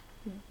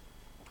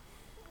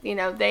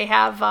 they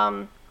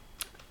have,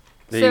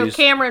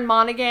 Cameron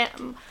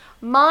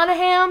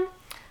Monaghan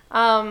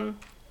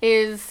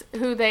is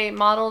who they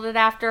modeled it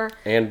after.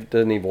 And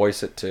didn't he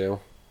voice it too?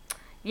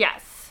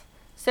 Yes.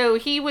 So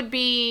he would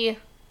be,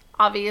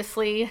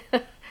 obviously,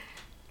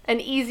 an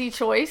easy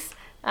choice.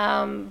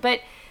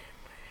 But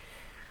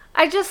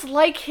I just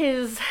like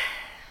his,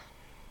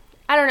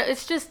 I don't know,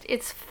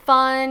 it's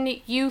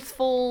fun,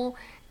 youthful,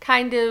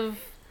 kind of,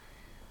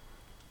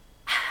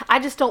 I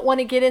just don't want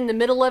to get in the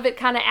middle of it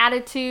kind of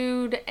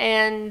attitude.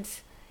 And,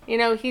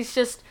 he's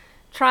just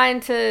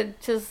trying to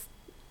just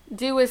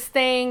do his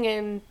thing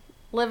and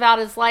live out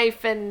his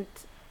life, and,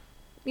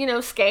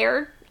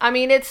 scared. I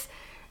mean, it's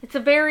a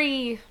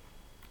very,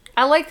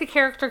 I like the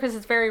character because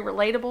it's very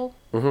relatable.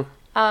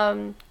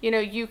 Mm-hmm.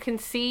 You can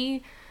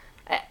see,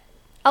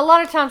 a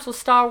lot of times with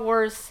Star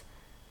Wars,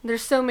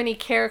 there's so many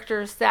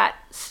characters that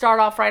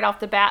start off right off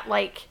the bat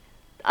like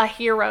a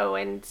hero,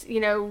 and,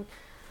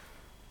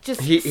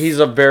 just... He's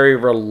a very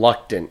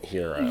reluctant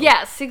hero.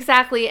 Yes,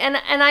 exactly. And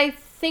I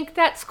think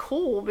that's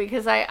cool,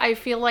 because I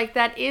feel like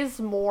that is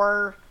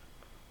more...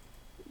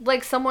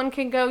 Like, someone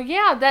can go,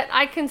 yeah, that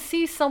I can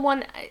see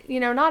someone,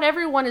 not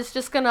everyone is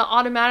just going to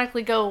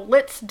automatically go,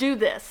 let's do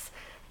this.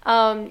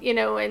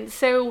 And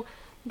so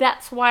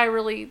that's why I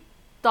really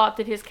thought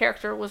that his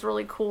character was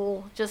really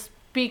cool, just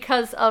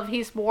because of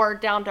he's more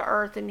down to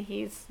earth and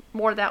he's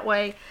more that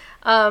way.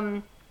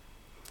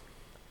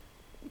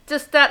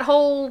 Just that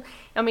whole,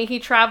 he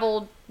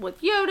traveled with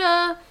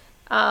Yoda,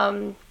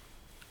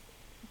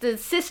 the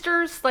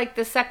sisters, like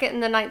the second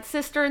and the ninth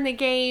sister in the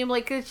game.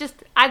 Like, it's just,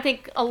 I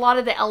think a lot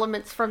of the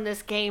elements from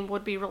this game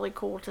would be really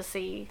cool to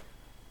see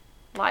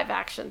live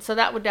action. So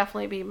that would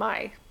definitely be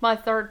my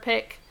third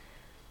pick.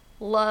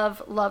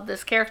 Love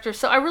this character.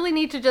 So I really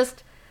need to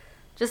just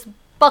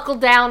buckle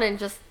down and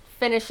just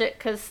finish it,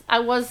 because I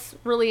was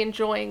really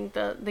enjoying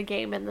the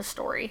game and the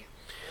story.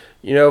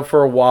 You know,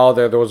 for a while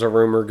there was a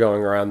rumor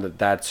going around that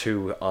that's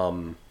who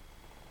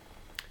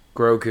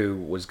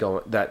Grogu was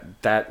going.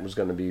 That was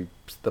going to be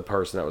the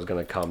person that was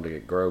going to come to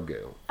get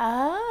Grogu.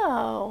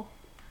 Oh.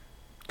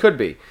 Could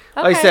be.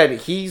 Okay. Like I said,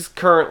 he's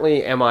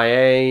currently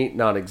MIA,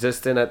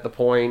 non-existent at the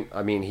point.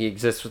 I mean, he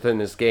exists within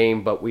this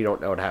game, but we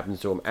don't know what happens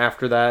to him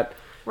after that.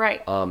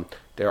 Right.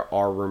 There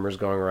are rumors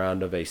going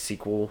around of a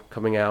sequel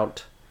coming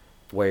out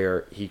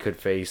where he could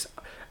face...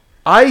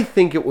 I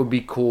think it would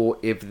be cool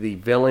if the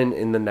villain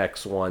in the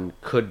next one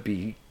could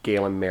be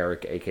Galen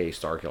Merrick, a.k.a.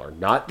 Starkiller.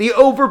 Not the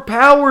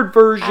overpowered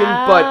version,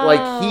 but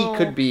like he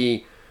could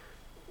be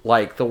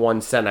like the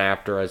one sent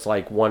after as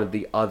like one of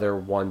the other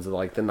ones,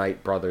 like the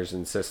Knight brothers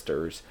and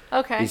sisters.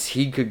 Okay. Is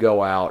he could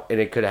go out and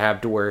it could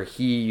have to where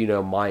he, you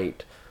know,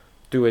 might,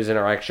 through his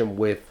interaction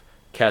with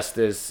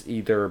Kestis,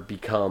 either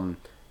become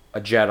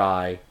a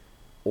Jedi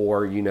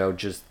or, you know,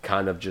 just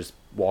kind of just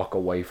walk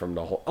away from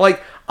the whole...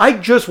 Like, I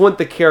just want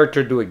the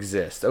character to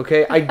exist,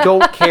 okay? I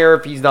don't care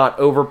if he's not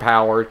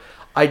overpowered.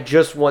 I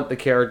just want the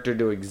character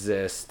to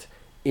exist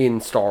in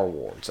Star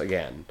Wars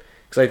again.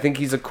 Because I think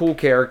he's a cool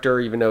character,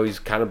 even though he's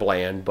kind of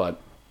bland,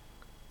 but...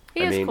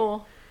 He is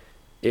cool.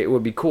 It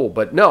would be cool.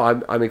 But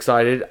no, I'm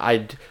excited.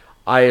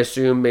 I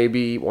assume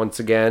maybe, once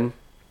again,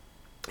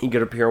 he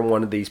could appear in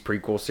one of these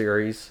prequel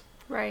series.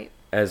 Right.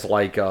 As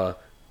like a...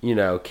 you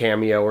know,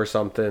 cameo or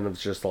something.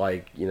 It's just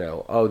like, you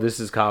know, oh, this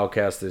is Kyle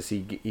Kestis.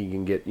 He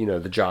can get, you know,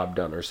 the job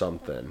done or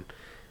something.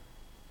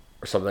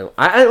 Or something.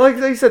 I like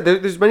I said,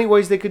 there's many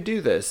ways they could do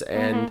this.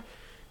 And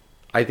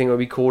I think it would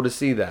be cool to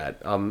see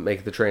that.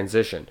 Make the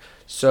transition.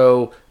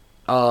 So,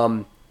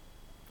 I've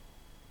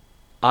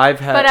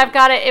had... But I've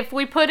got to... If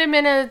we put him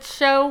in a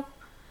show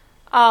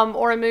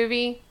or a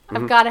movie,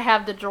 I've got to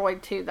have the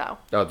droid too, though.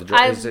 Oh, the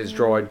droid. His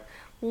droid.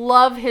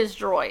 Love his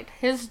droid.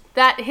 His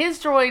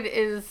droid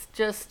is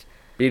just...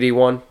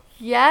 BD1?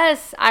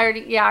 Yes, I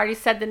already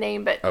said the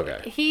name, but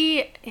okay.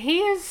 He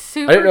is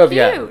super I didn't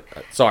know cute.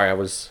 If sorry, I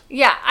was...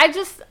 Yeah, I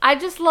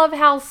just love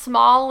how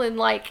small and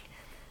like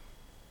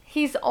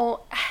he's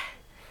all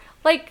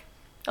like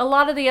a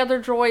lot of the other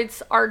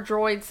droids are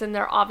droids and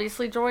they're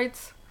obviously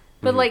droids,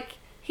 but like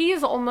he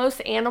is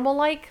almost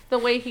animal-like the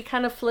way he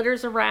kind of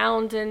flitters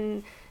around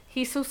and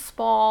he's so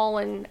small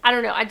and I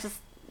don't know.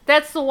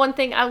 That's the one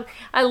thing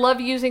I love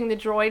using the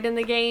droid in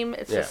the game.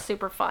 It's just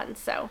super fun.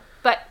 So,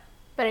 but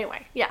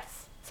anyway,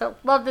 yes. So,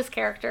 love this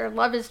character.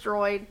 Love his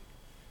droid.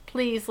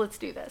 Please, let's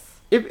do this.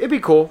 It'd be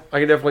cool. I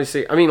can definitely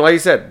see. I mean, like I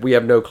said, we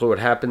have no clue what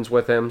happens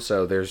with him,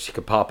 so he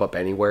could pop up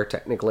anywhere,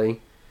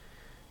 technically.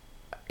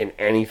 And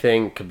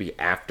anything could be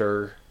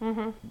after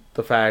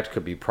the fact,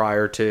 could be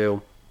prior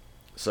to.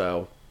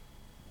 So,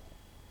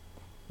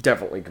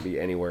 definitely could be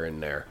anywhere in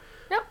there.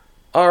 Yep.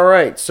 All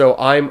right, so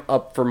I'm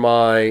up for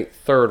my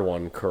third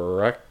one,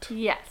 correct?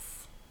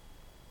 Yes.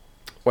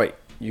 Wait,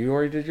 you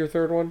already did your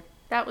third one?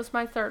 That was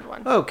my third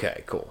one.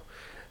 Okay, cool.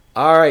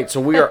 All right, so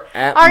we are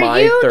at my third one. Are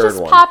you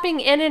just popping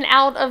in and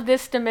out of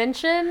this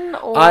dimension,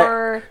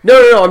 or...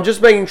 No, I'm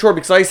just making sure,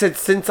 because like I said,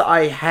 since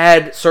I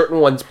had certain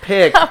ones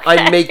picked,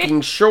 I'm making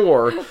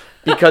sure,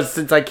 because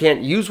since I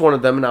can't use one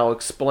of them, and I'll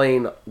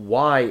explain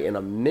why in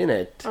a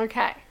minute.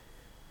 Okay.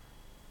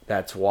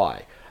 That's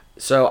why.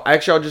 So,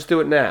 actually, I'll just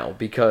do it now,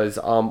 because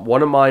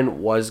one of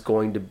mine was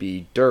going to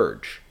be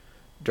Dirge.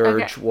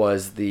 Dirge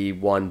was the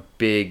one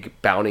big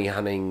bounty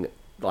hunting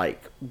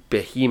like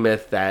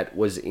behemoth that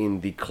was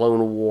in the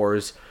Clone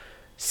Wars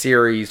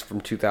series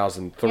from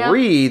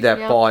 2003 that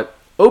fought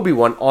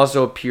Obi-Wan.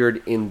 Also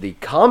appeared in the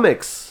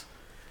comics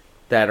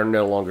that are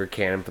no longer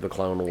canon for the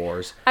Clone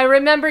Wars. I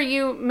remember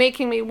you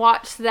making me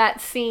watch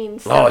that scene.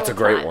 Oh, it's a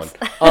great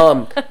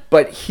one.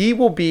 But he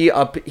will be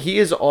up. He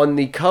is on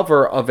the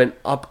cover of an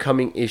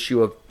upcoming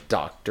issue of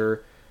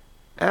Dr.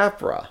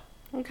 Aphra.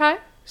 Okay.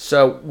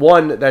 So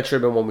one that should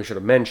have been one we should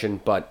have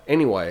mentioned, but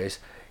anyways,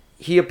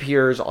 he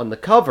appears on the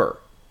cover.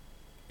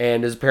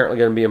 And is apparently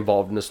going to be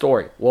involved in the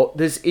story. Well,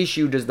 this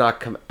issue does not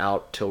come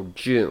out till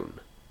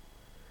June.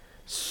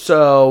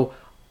 So,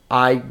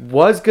 I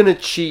was going to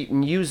cheat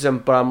and use him,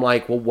 but I'm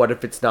like, well, what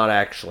if it's not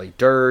actually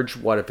Dirge?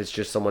 What if it's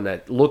just someone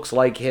that looks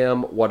like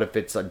him? What if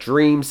it's a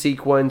dream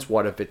sequence?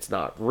 What if it's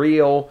not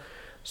real?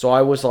 So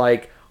I was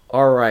like,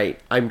 alright,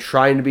 I'm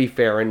trying to be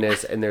fair in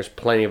this, and there's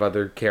plenty of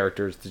other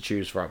characters to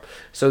choose from.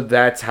 So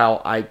that's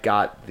how I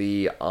got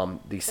the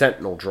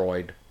Sentinel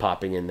droid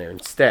popping in there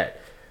instead.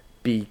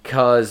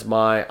 Because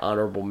my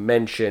honorable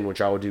mention, which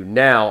I will do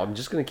now, I'm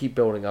just going to keep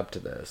building up to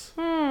this.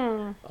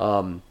 Was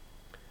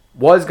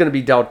going to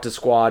be Delta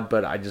Squad,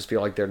 but I just feel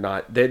like they're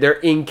not. They're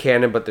in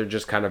canon, but they're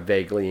just kind of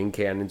vaguely in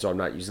canon, so I'm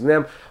not using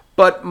them.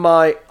 But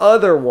my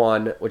other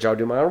one, which I'll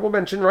do my honorable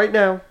mention right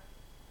now,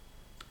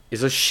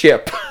 is a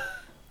ship.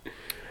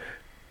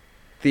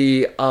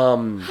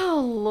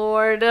 Oh,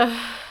 Lord.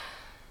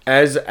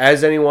 As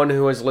anyone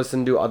who has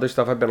listened to other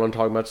stuff I've been on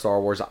talking about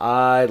Star Wars,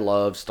 I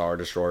love Star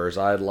Destroyers.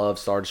 I love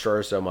Star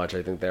Destroyers so much.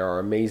 I think they are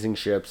amazing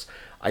ships.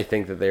 I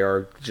think that they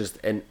are just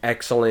an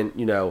excellent,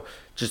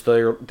 just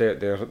their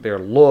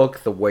look,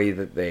 the way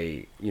that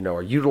they,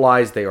 are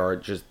utilized. They are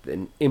just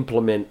an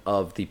implement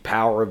of the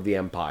power of the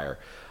Empire.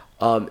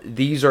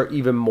 These are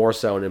even more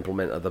so an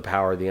implement of the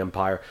power of the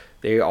Empire.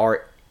 They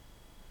are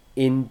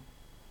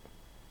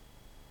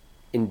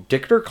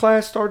Indictor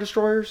class Star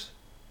Destroyers.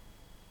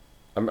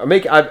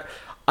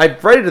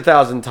 I've read it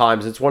 1,000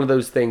 times. It's one of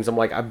those things.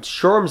 I'm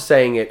sure I'm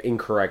saying it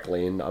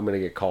incorrectly, and I'm going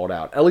to get called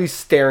out. At least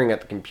staring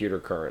at the computer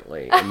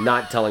currently and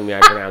not telling me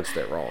I pronounced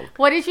it wrong.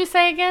 What did you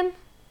say again?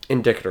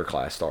 Indictor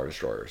class Star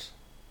Destroyers.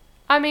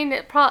 I mean,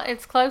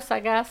 it's close, I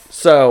guess.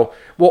 So,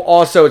 well,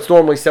 also it's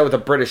normally said with a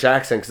British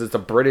accent because it's a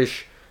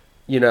British,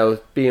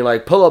 being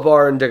like pull up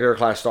our Indictor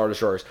class Star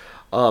Destroyers.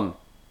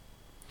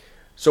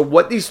 So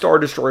what these Star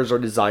Destroyers are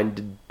designed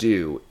to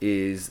do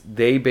is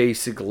they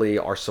basically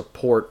are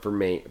support for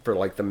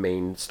the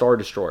main Star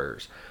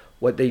Destroyers.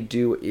 What they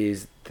do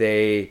is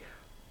they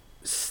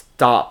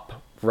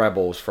stop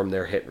rebels from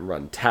their hit and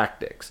run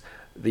tactics.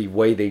 The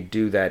way they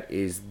do that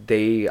is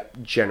they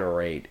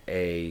generate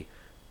a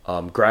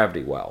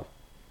gravity well.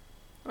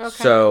 Okay.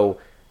 So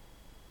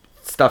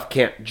stuff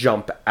can't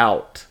jump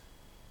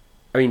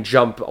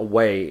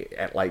away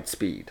at light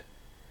speed.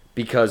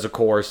 Because, of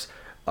course,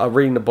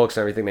 reading the books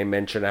and everything, they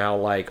mention how,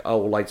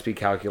 light speed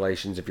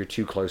calculations, if you're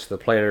too close to the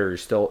planet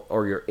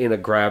or you're in a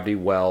gravity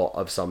well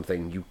of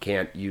something, you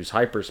can't use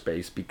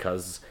hyperspace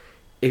because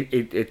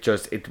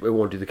it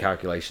won't do the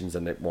calculations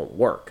and it won't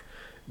work.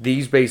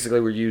 These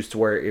basically were used to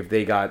where if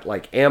they got,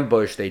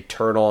 ambushed, they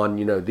turn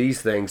on,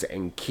 these things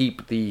and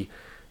keep the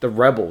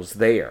rebels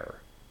there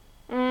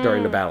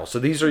during the battle. So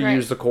these are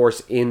used, of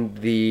course, in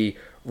the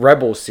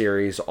Rebel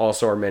series,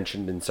 also are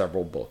mentioned in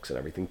several books and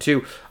everything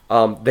too.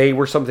 They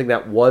were something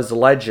that was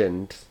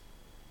legend,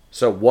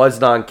 so was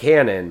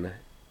non-canon,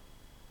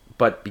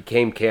 but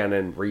became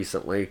canon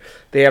recently.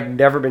 They have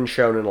never been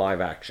shown in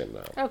live action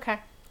though.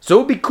 Okay. So it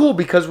would be cool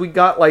because we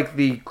got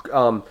the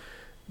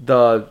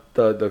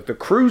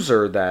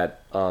cruiser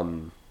that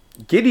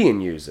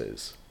Gideon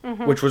uses,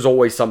 which was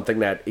always something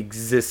that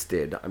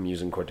existed. I'm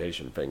using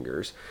quotation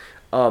fingers.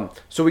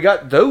 So we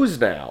got those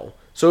now.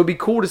 So it'd be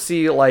cool to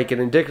see an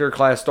Indictor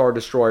class Star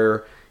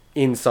Destroyer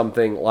in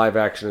something live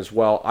action as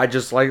well. I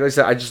just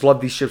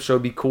love these ships. So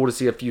it'd be cool to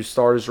see a few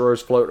Star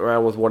Destroyers floating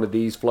around with one of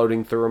these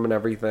floating through them and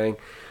everything.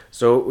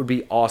 So it would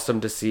be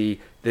awesome to see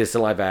this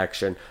in live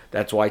action.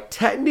 That's why I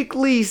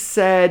technically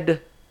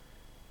said,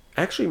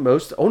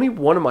 only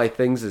one of my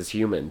things is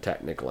human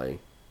technically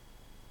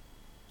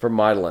from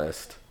my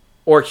list,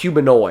 or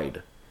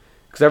humanoid,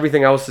 because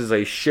everything else is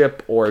a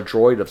ship or a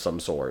droid of some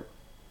sort.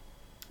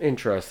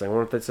 Interesting. I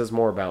wonder if that says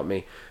more about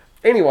me.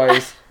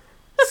 Anyways,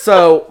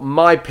 so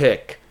my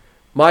pick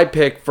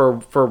for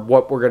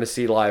what we're going to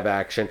see live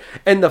action.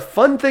 And the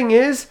fun thing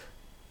is,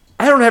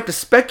 I don't have to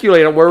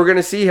speculate on where we're going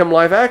to see him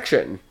live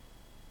action.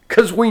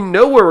 Because we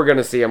know where we're going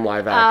to see him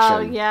live action. Oh,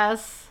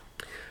 yes.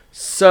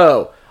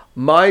 So,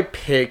 my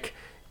pick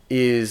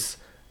is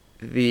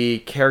the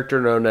character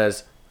known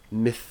as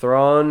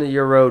Mithron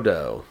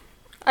Yerodo.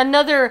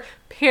 Another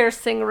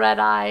piercing red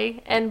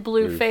eye and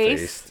blue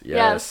face.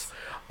 Yes.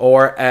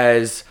 Or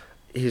as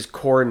his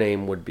core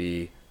name would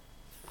be,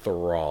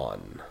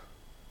 Thrawn.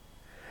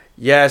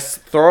 Yes,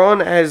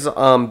 Thrawn has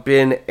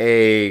been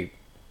a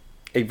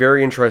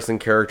very interesting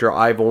character.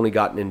 I've only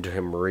gotten into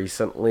him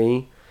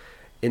recently,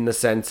 in the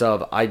sense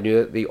of I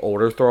knew that the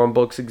older Thrawn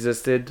books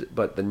existed,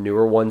 but the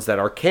newer ones that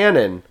are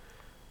canon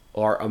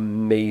are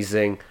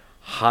amazing.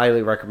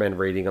 Highly recommend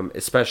reading them,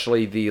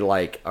 especially the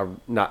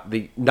not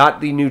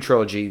the new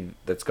trilogy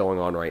that's going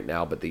on right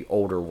now, but the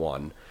older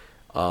one,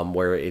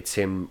 where it's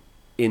him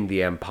in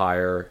the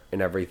Empire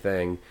and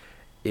everything.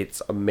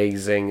 It's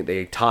amazing.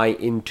 They tie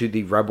into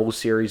the Rebel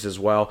series as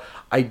well.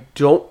 I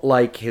don't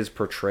like his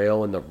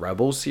portrayal in the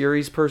Rebel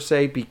series per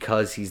se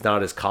because he's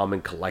not as calm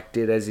and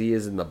collected as he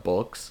is in the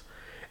books.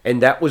 And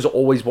that was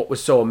always what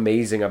was so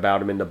amazing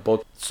about him in the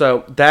book.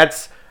 So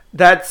that's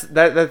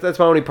my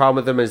only problem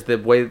with him, is the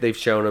way that they've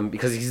shown him,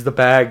 because he's the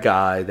bad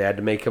guy. They had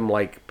to make him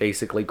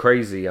basically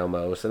crazy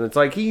almost. And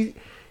it's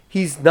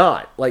he's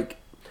not.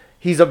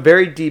 He's a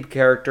very deep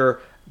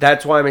character.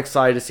 That's why I'm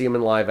excited to see him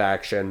in live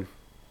action.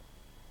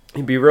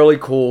 He'd be really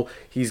cool.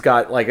 He's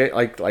got like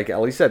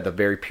Ellie said, the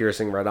very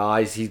piercing red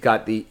eyes.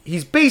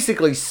 He's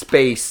basically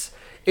space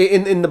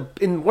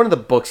in one of the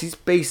books. He's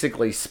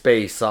basically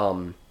space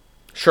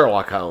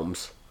Sherlock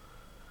Holmes.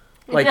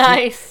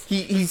 Nice.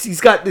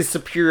 He's got this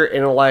superior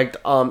intellect.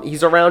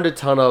 He's around a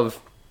ton of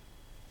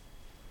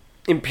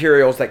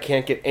Imperials that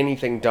can't get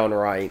anything done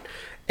right,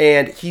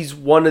 and he's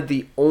one of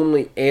the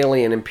only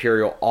alien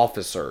Imperial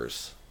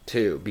officers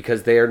too,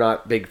 because they are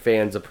not big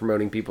fans of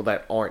promoting people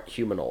that aren't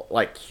human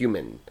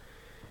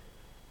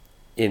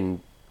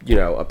in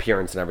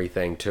appearance and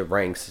everything to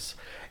ranks.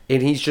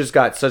 And he's just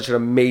got such an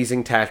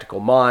amazing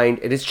tactical mind,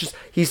 and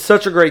he's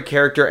such a great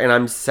character. And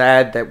I'm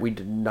sad that we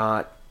did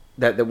not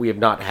that we have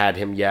not had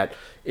him yet.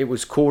 It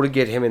was cool to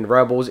get him in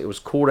Rebels. It was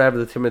cool to have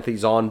the Timothy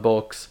Zahn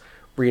books,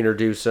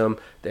 reintroduce him.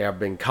 There have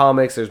been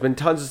comics. There's been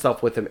tons of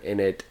stuff with him in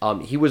it.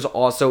 He was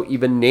also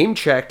even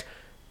name-checked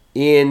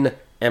in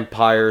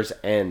Empire's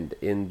End,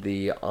 in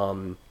the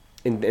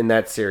in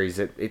that series.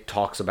 It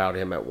talks about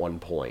him at one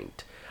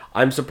point.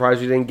 I'm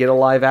surprised we didn't get a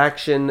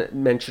live-action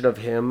mention of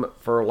him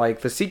for,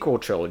 like, the sequel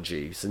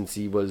trilogy, since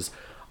he was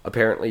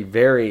apparently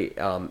very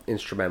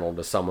instrumental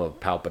to some of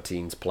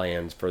Palpatine's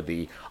plans for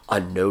the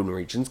unknown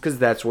regions, because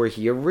that's where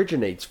he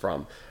originates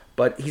from.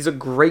 But he's a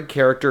great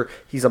character.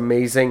 He's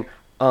amazing.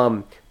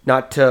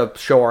 Not to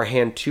show our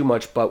hand too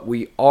much, but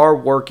we are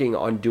working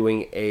on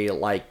doing a,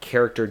 like,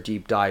 character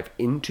deep dive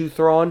into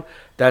Thrawn.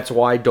 That's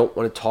why I don't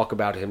want to talk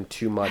about him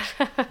too much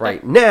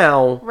right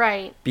now.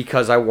 Right.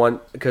 Because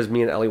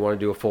me and Ellie want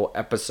to do a full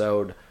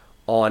episode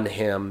on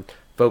him,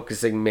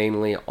 focusing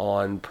mainly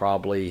on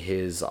probably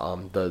his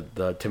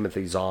the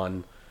Timothy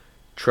Zahn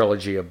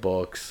trilogy of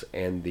books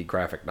and the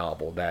graphic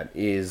novel that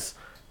is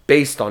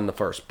based on the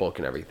first book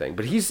and everything.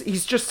 But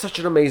he's just such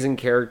an amazing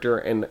character,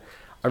 and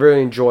I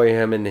really enjoy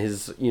him and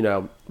his,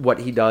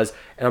 what he does,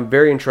 and I'm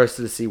very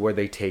interested to see where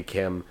they take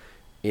him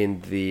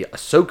in the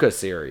Ahsoka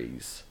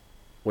series,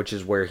 which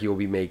is where he will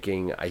be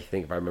making, I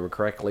think if I remember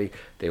correctly,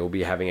 they will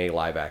be having a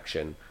live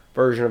action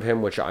version of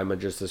him, which I'm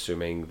just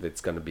assuming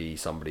that's going to be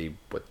somebody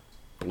with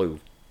blue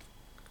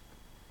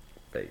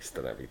faced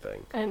and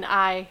everything. And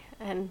eye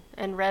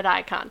and red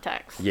eye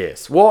contacts.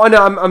 Yes. Well,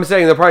 I'm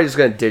saying they're probably just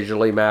going to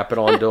digitally map it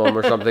onto him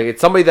or something.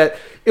 It's somebody that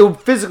it will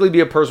physically be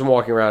a person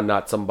walking around,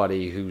 not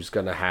somebody who's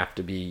going to have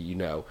to be,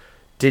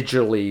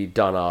 digitally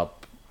done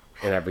up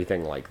and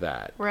everything like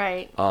that.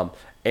 Right.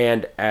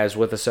 And as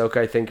with Ahsoka,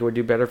 I think it would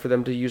do better for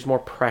them to use more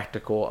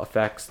practical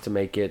effects to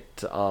make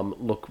it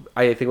look.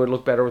 I think it would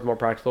look better with more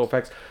practical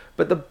effects.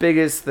 But the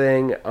biggest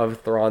thing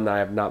of Thrawn that I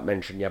have not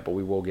mentioned yet, but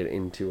we will get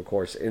into, of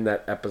course, in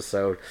that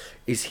episode,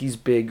 is he's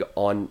big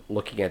on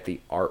looking at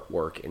the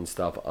artwork and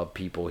stuff of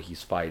people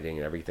he's fighting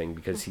and everything,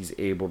 because he's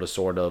able to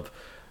sort of,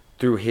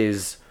 through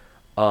his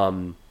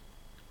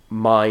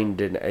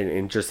mind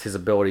and just his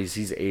abilities,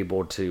 he's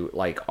able to,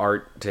 like,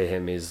 art to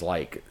him is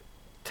like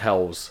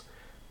tells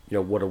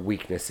what a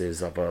weakness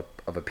is of a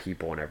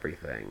people and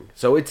everything.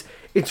 So it's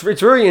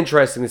very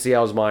interesting to see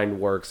how his mind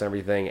works and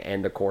everything,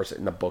 and of course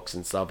in the books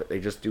and stuff, they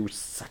just do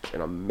such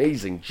an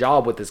amazing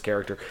job with this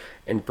character.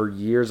 And for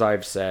years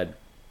I've said,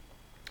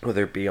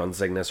 whether it be on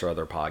Cygnus or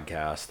other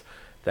podcasts,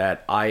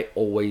 that I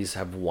always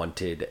have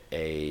wanted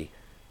a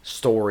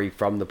story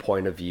from the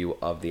point of view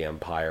of the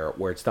Empire,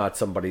 where it's not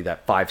somebody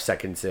that 5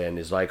 seconds in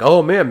is like,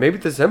 oh man, maybe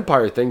this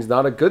Empire thing's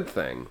not a good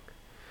thing.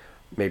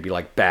 Maybe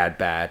like Bad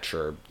Batch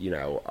or,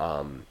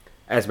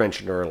 as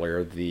mentioned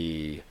earlier,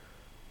 the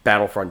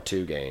Battlefront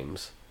 2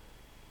 games,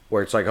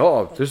 where it's like,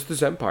 oh,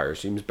 this Empire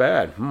seems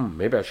bad.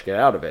 Maybe I should get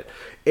out of it.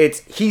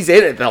 He's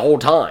in it the whole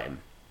time.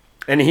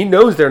 And he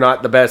knows they're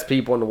not the best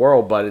people in the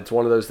world, but it's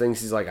one of those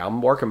things he's like,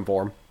 I'm working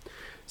for them.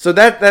 So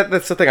that's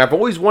the thing. I've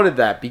always wanted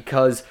that,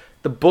 because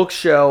the books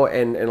show,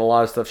 and a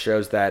lot of stuff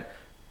shows, that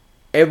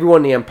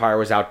everyone in the Empire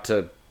was out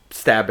to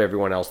stab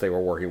everyone else they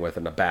were working with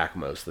in the back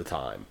most of the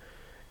time.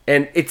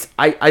 And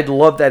I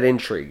love that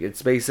intrigue.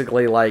 It's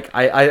basically like,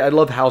 I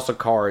love House of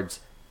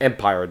Cards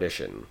Empire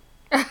Edition.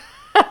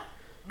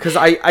 Because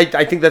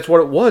I think that's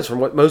what it was, from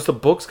what most of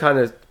the books kind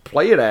of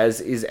play it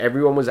as, is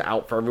everyone was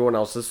out for everyone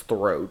else's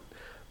throat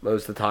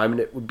most of the time.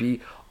 And it would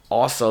be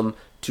awesome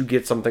to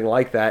get something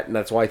like that. And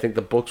that's why I think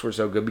the books were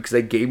so good, because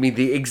they gave me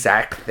the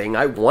exact thing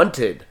I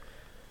wanted.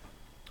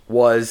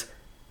 Was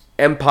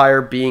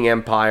Empire being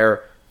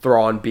Empire,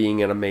 Thrawn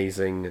being an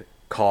amazing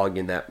cog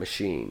in that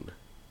machine.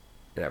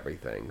 And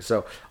everything.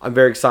 So I'm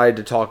very excited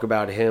to talk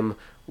about him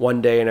one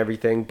day and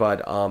everything,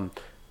 but I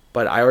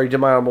already did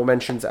my honorable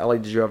mentions. Ellie,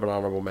 did you have an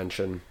honorable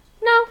mention?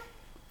 No.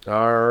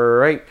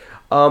 Alright.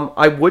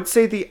 I would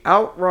say the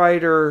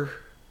Outrider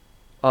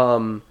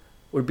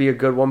would be a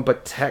good one,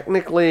 but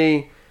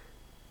technically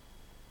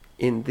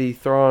in the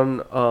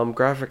Thrawn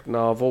graphic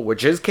novel,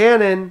 which is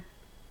canon,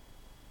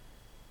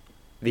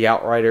 the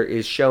Outrider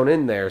is shown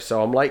in there,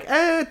 so I'm like,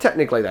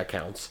 technically that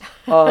counts.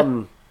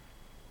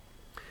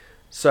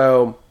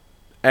 So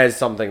as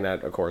something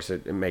that, of course,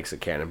 it makes it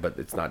canon, but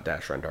it's not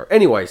Dash Rendar.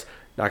 Anyways,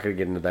 not going to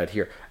get into that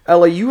here.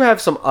 Ellie, you have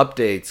some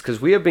updates,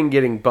 because we have been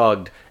getting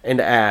bugged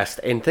and asked,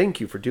 and thank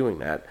you for doing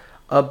that,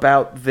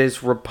 about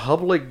this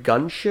Republic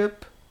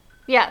gunship.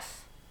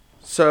 Yes.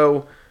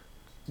 So,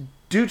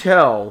 do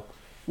tell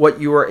what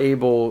you were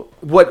able,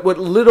 what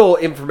little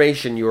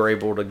information you were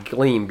able to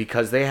glean,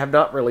 because they have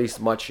not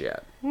released much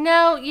yet.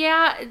 No,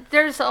 yeah,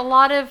 there's a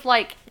lot of,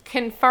 like,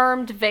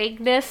 confirmed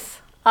vagueness,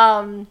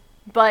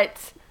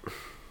 but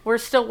we're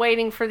still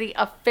waiting for the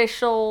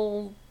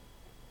official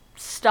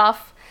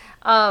stuff.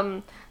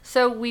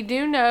 So we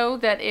do know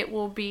that it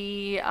will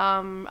be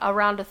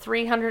around a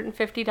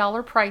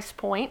 $350 price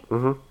point.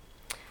 Mm-hmm.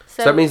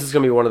 So that means it's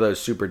going to be one of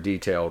those super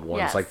detailed ones,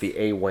 yes, like the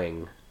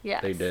A-Wing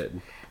they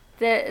did.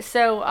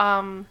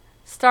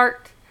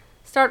 Start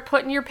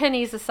putting your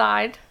pennies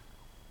aside.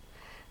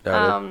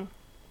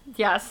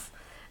 Yes.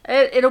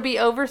 It'll be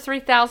over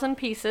 3,000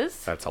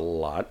 pieces. That's a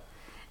lot.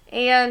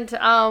 And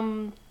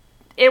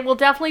it will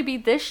definitely be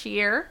this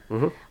year,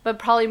 but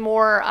probably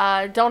more.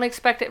 Don't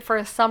expect it for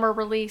a summer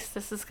release.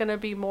 This is going to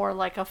be more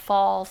like a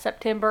fall,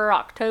 September,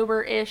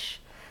 October-ish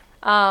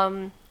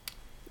time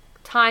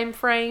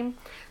frame.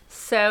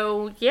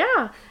 So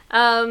yeah,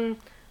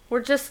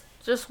 we're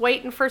just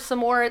waiting for some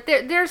more.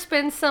 There's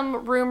been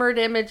some rumored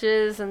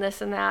images and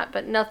this and that,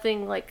 but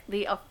nothing like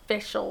the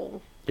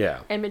official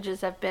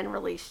images have been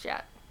released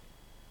yet.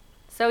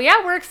 So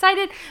yeah, we're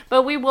excited,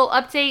 but we will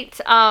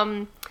update.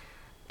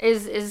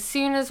 As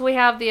soon as we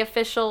have the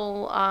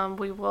official,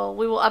 we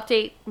will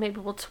update. Maybe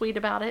we'll tweet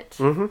about it.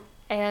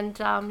 And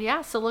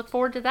so look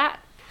forward to that.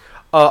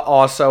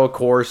 Also, of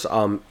course,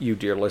 you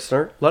dear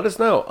listener, let us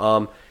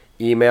know.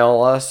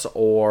 Email us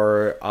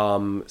or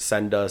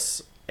send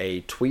us a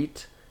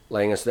tweet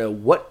letting us know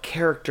what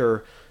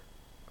character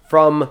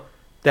from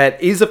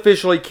that is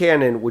officially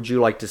canon would you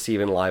like to see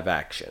in live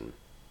action.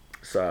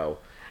 So,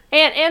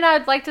 and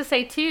I'd like to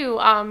say too,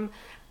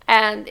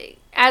 and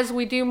as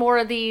we do more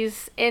of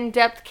these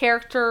in-depth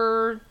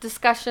character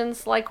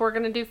discussions like we're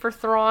going to do for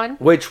Thrawn.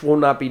 Which will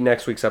not be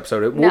next week's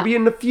episode. It will be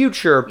in the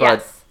future,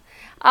 but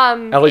yes.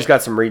 Ellie's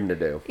got some reading to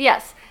do.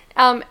 Yes.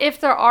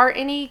 If there are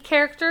any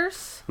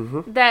characters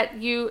that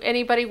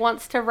anybody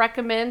wants to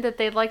recommend that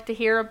they'd like to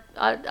hear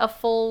a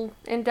full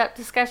in-depth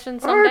discussion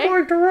someday. I'd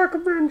like to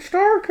recommend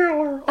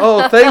Starkiller.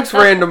 Oh, thanks,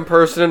 random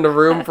person in the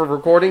room for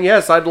recording.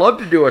 Yes, I'd love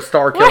to do a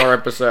Starkiller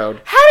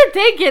episode. How did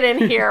they get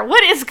in here?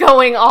 What is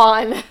going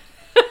on?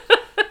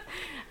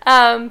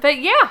 But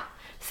yeah,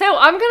 so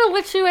I'm gonna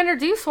let you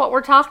introduce what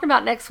we're talking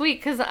about next week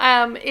because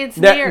it's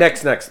near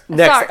next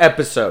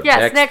episode.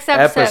 Yes, next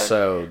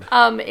episode.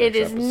 It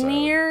is episode.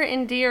 near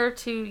and dear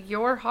to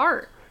your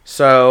heart.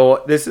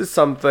 So this is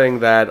something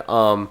that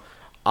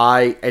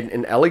I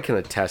and Ellie can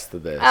attest to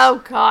this.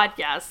 Oh God,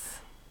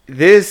 yes.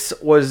 This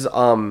was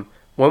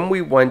when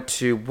we went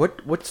to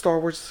what Star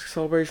Wars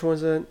celebration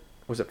was it?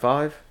 Was it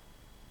 5?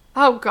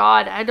 Oh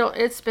God,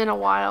 it's been a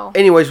while.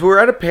 Anyways, we were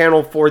at a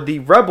panel for the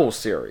Rebels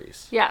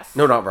series. Yes.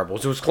 No, not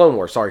Rebels. It was Clone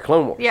Wars. Sorry,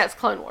 Clone Wars. Yes,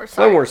 Clone Wars.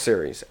 Sorry. Clone Wars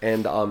series,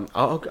 and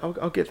I'll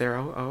get there.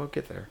 I'll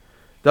get there.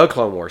 The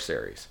Clone Wars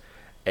series,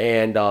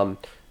 and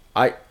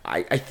I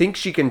think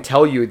she can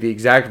tell you the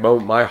exact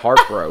moment my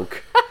heart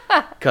broke,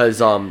 because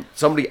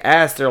somebody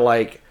asked, they're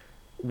like,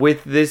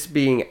 with this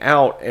being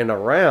out and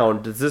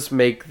around, does this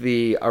make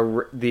the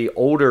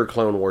older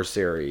Clone Wars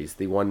series,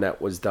 the one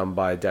that was done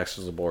by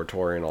Dexter's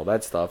Laboratory and all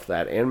that stuff,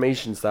 that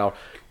animation style,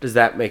 does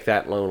that make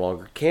that no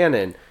longer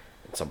canon?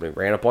 And somebody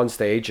ran up on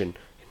stage and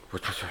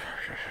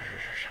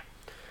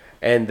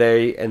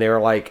they were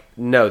like,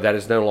 no, that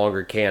is no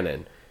longer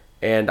canon.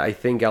 And I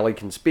think Ellie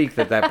can speak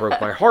that broke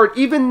my heart,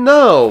 even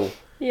though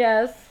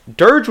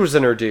Dirge was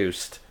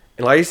introduced,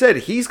 and like I said,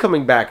 he's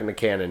coming back into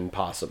canon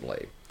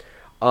possibly.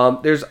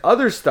 There's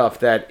other stuff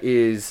that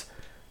is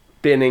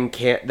been in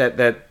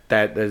that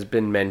has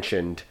been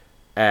mentioned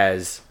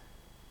as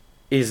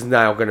is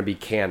now going to be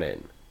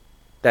canon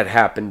that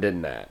happened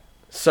in that.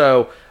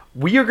 So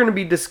we are going to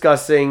be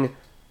discussing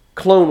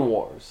Clone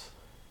Wars,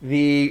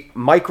 the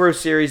micro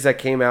series that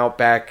came out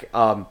back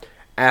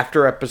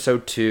after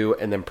episode 2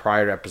 and then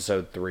prior to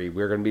episode 3.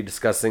 We're going to be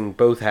discussing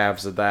both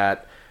halves of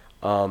that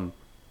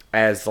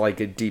as like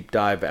a deep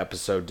dive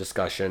episode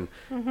discussion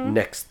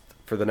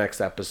for the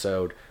next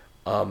episode.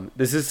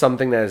 This is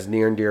something that is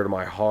near and dear to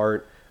my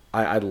heart.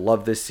 I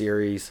love this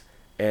series,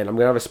 and I'm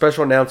going to have a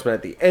special announcement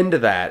at the end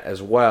of that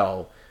as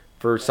well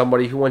for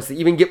somebody who wants to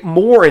even get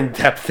more in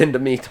depth into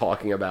me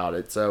talking about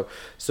it. So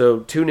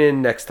tune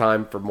in next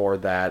time for more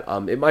of that.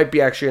 It might be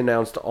actually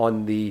announced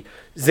on the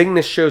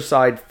Zingness Show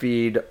side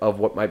feed of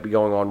what might be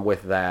going on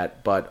with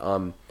that, but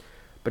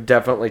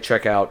definitely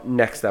check out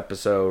next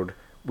episode.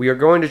 We are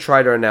going to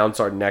try to announce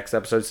our next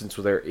episode since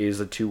there is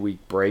a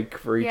 2-week break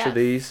for each of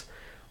these.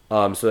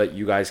 So that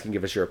you guys can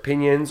give us your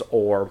opinions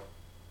or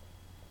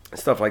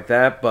stuff like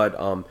that. But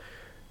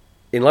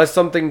unless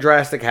something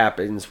drastic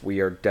happens, we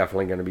are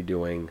definitely going to be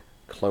doing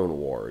Clone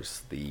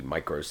Wars, the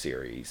micro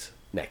series,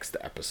 next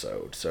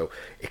episode. So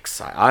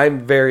I'm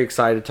very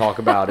excited to talk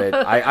about it.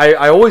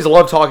 I always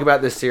love talking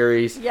about this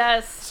series.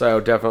 Yes. So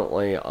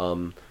definitely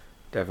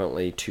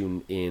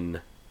tune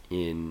in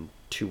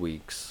 2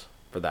 weeks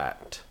for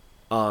that.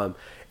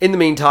 In the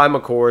meantime,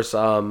 of course,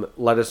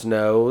 let us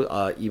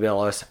know. Email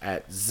us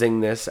at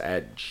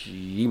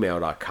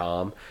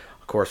zingness@gmail.com.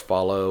 Of course,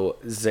 follow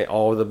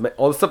all the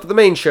stuff for the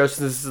main show, since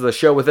this is a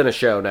show within a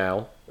show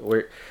now.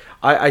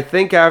 I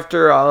think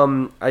after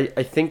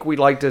I think we'd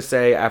like to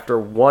say after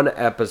one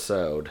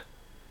episode,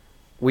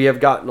 we have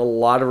gotten a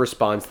lot of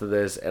response to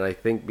this, and I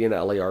think me and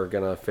Ellie are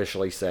going to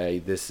officially say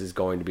this is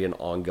going to be an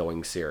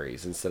ongoing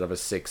series instead of a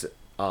 6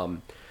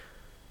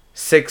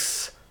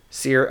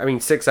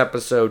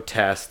 episode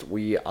test.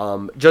 We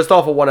just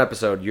off of one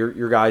episode,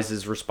 your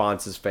guys'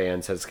 response as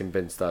fans has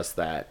convinced us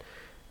that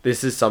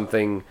this is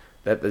something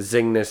that the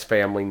Zingness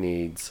family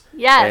needs.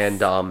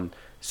 Yes. And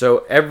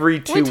So every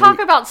 2 We talk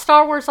about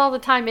Star Wars all the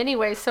time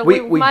anyway, so we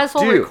might as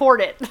well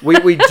record it.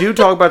 we do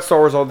talk about Star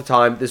Wars all the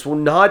time. This will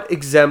not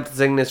exempt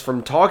Zingness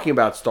from talking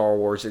about Star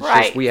Wars. It's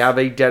just we have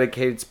a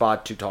dedicated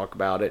spot to talk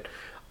about it.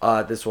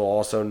 This will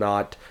also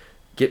not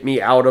get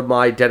me out of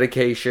my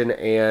dedication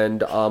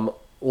and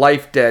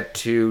life debt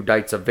to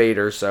Knights of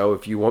Vader. So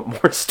if you want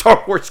more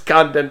Star Wars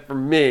content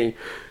from me,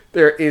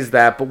 there is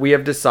that. But we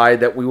have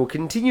decided that we will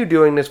continue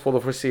doing this for the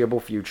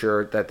foreseeable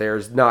future, that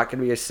there's not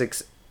going to be a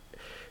six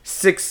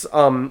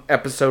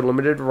episode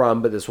limited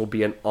run, but this will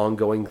be an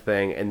ongoing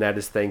thing, and that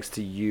is thanks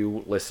to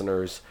you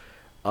listeners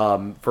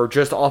for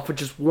just off of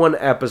just one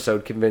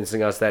episode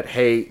convincing us that,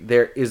 hey,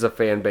 there is a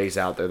fan base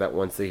out there that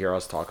wants to hear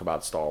us talk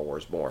about Star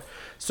Wars more.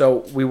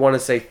 So we want to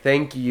say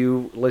thank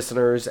you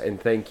listeners,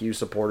 and thank you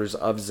supporters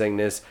of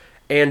Zingness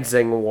and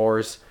Zing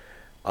Wars.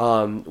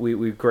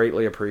 We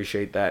greatly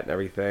appreciate that and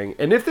everything.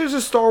 And if there's a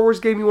Star Wars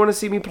game you want to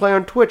see me play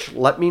on Twitch,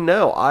 let me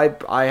know.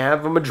 I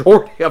have a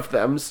majority of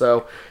them,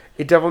 so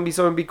it'd definitely be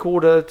something be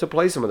cool to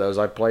play some of those.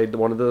 I played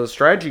one of the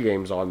strategy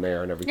games on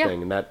there and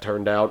everything, and that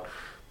turned out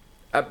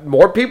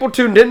more people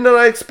tuned in than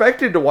I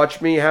expected to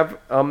watch me have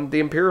the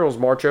Imperials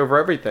march over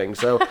everything.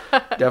 So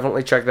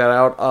definitely check that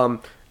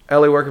out.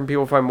 Ellie, where can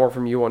people find more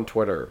from you on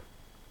Twitter?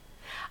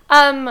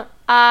 Anime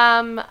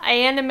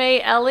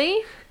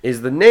Ellie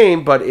is the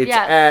name, but it's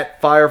at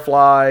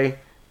Firefly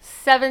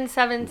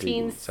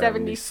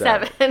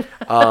 71777.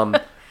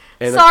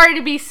 Sorry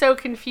to be so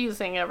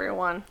confusing,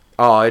 everyone.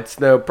 Oh, it's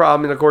no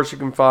problem. And, of course, you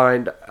can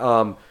find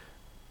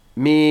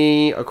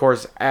me, of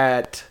course,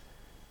 at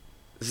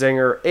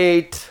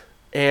Zinger8.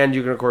 And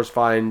you can, of course,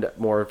 find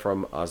more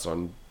from us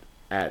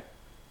at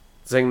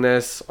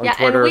Zingness on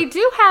Twitter. And we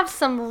do have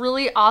some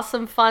really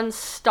awesome, fun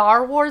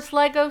Star Wars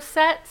Lego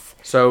sets.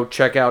 So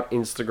check out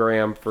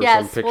Instagram for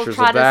some pictures of that.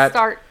 Yes, we'll try to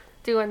start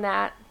doing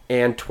that.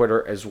 And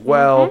Twitter as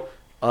well.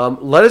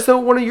 Mm-hmm. Let us know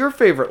what one of your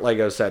favorite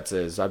Lego sets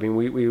is. I mean,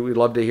 we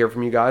love to hear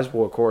from you guys.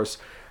 We'll, of course,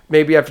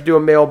 maybe have to do a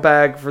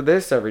mailbag for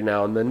this every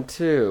now and then,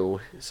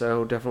 too.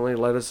 So definitely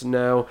let us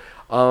know.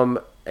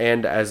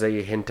 And as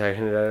a hint, I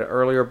hinted at it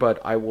earlier,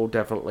 but I will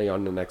definitely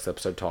on the next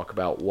episode talk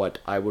about what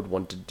I would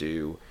want to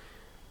do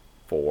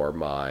for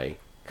my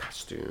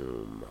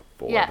costume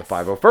for the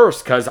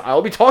 501st, because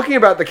I'll be talking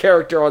about the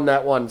character on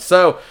that one.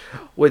 So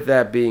with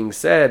that being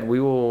said, we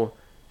will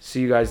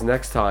see you guys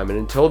next time. And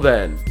until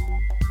then,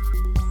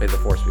 may the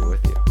Force be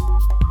with you.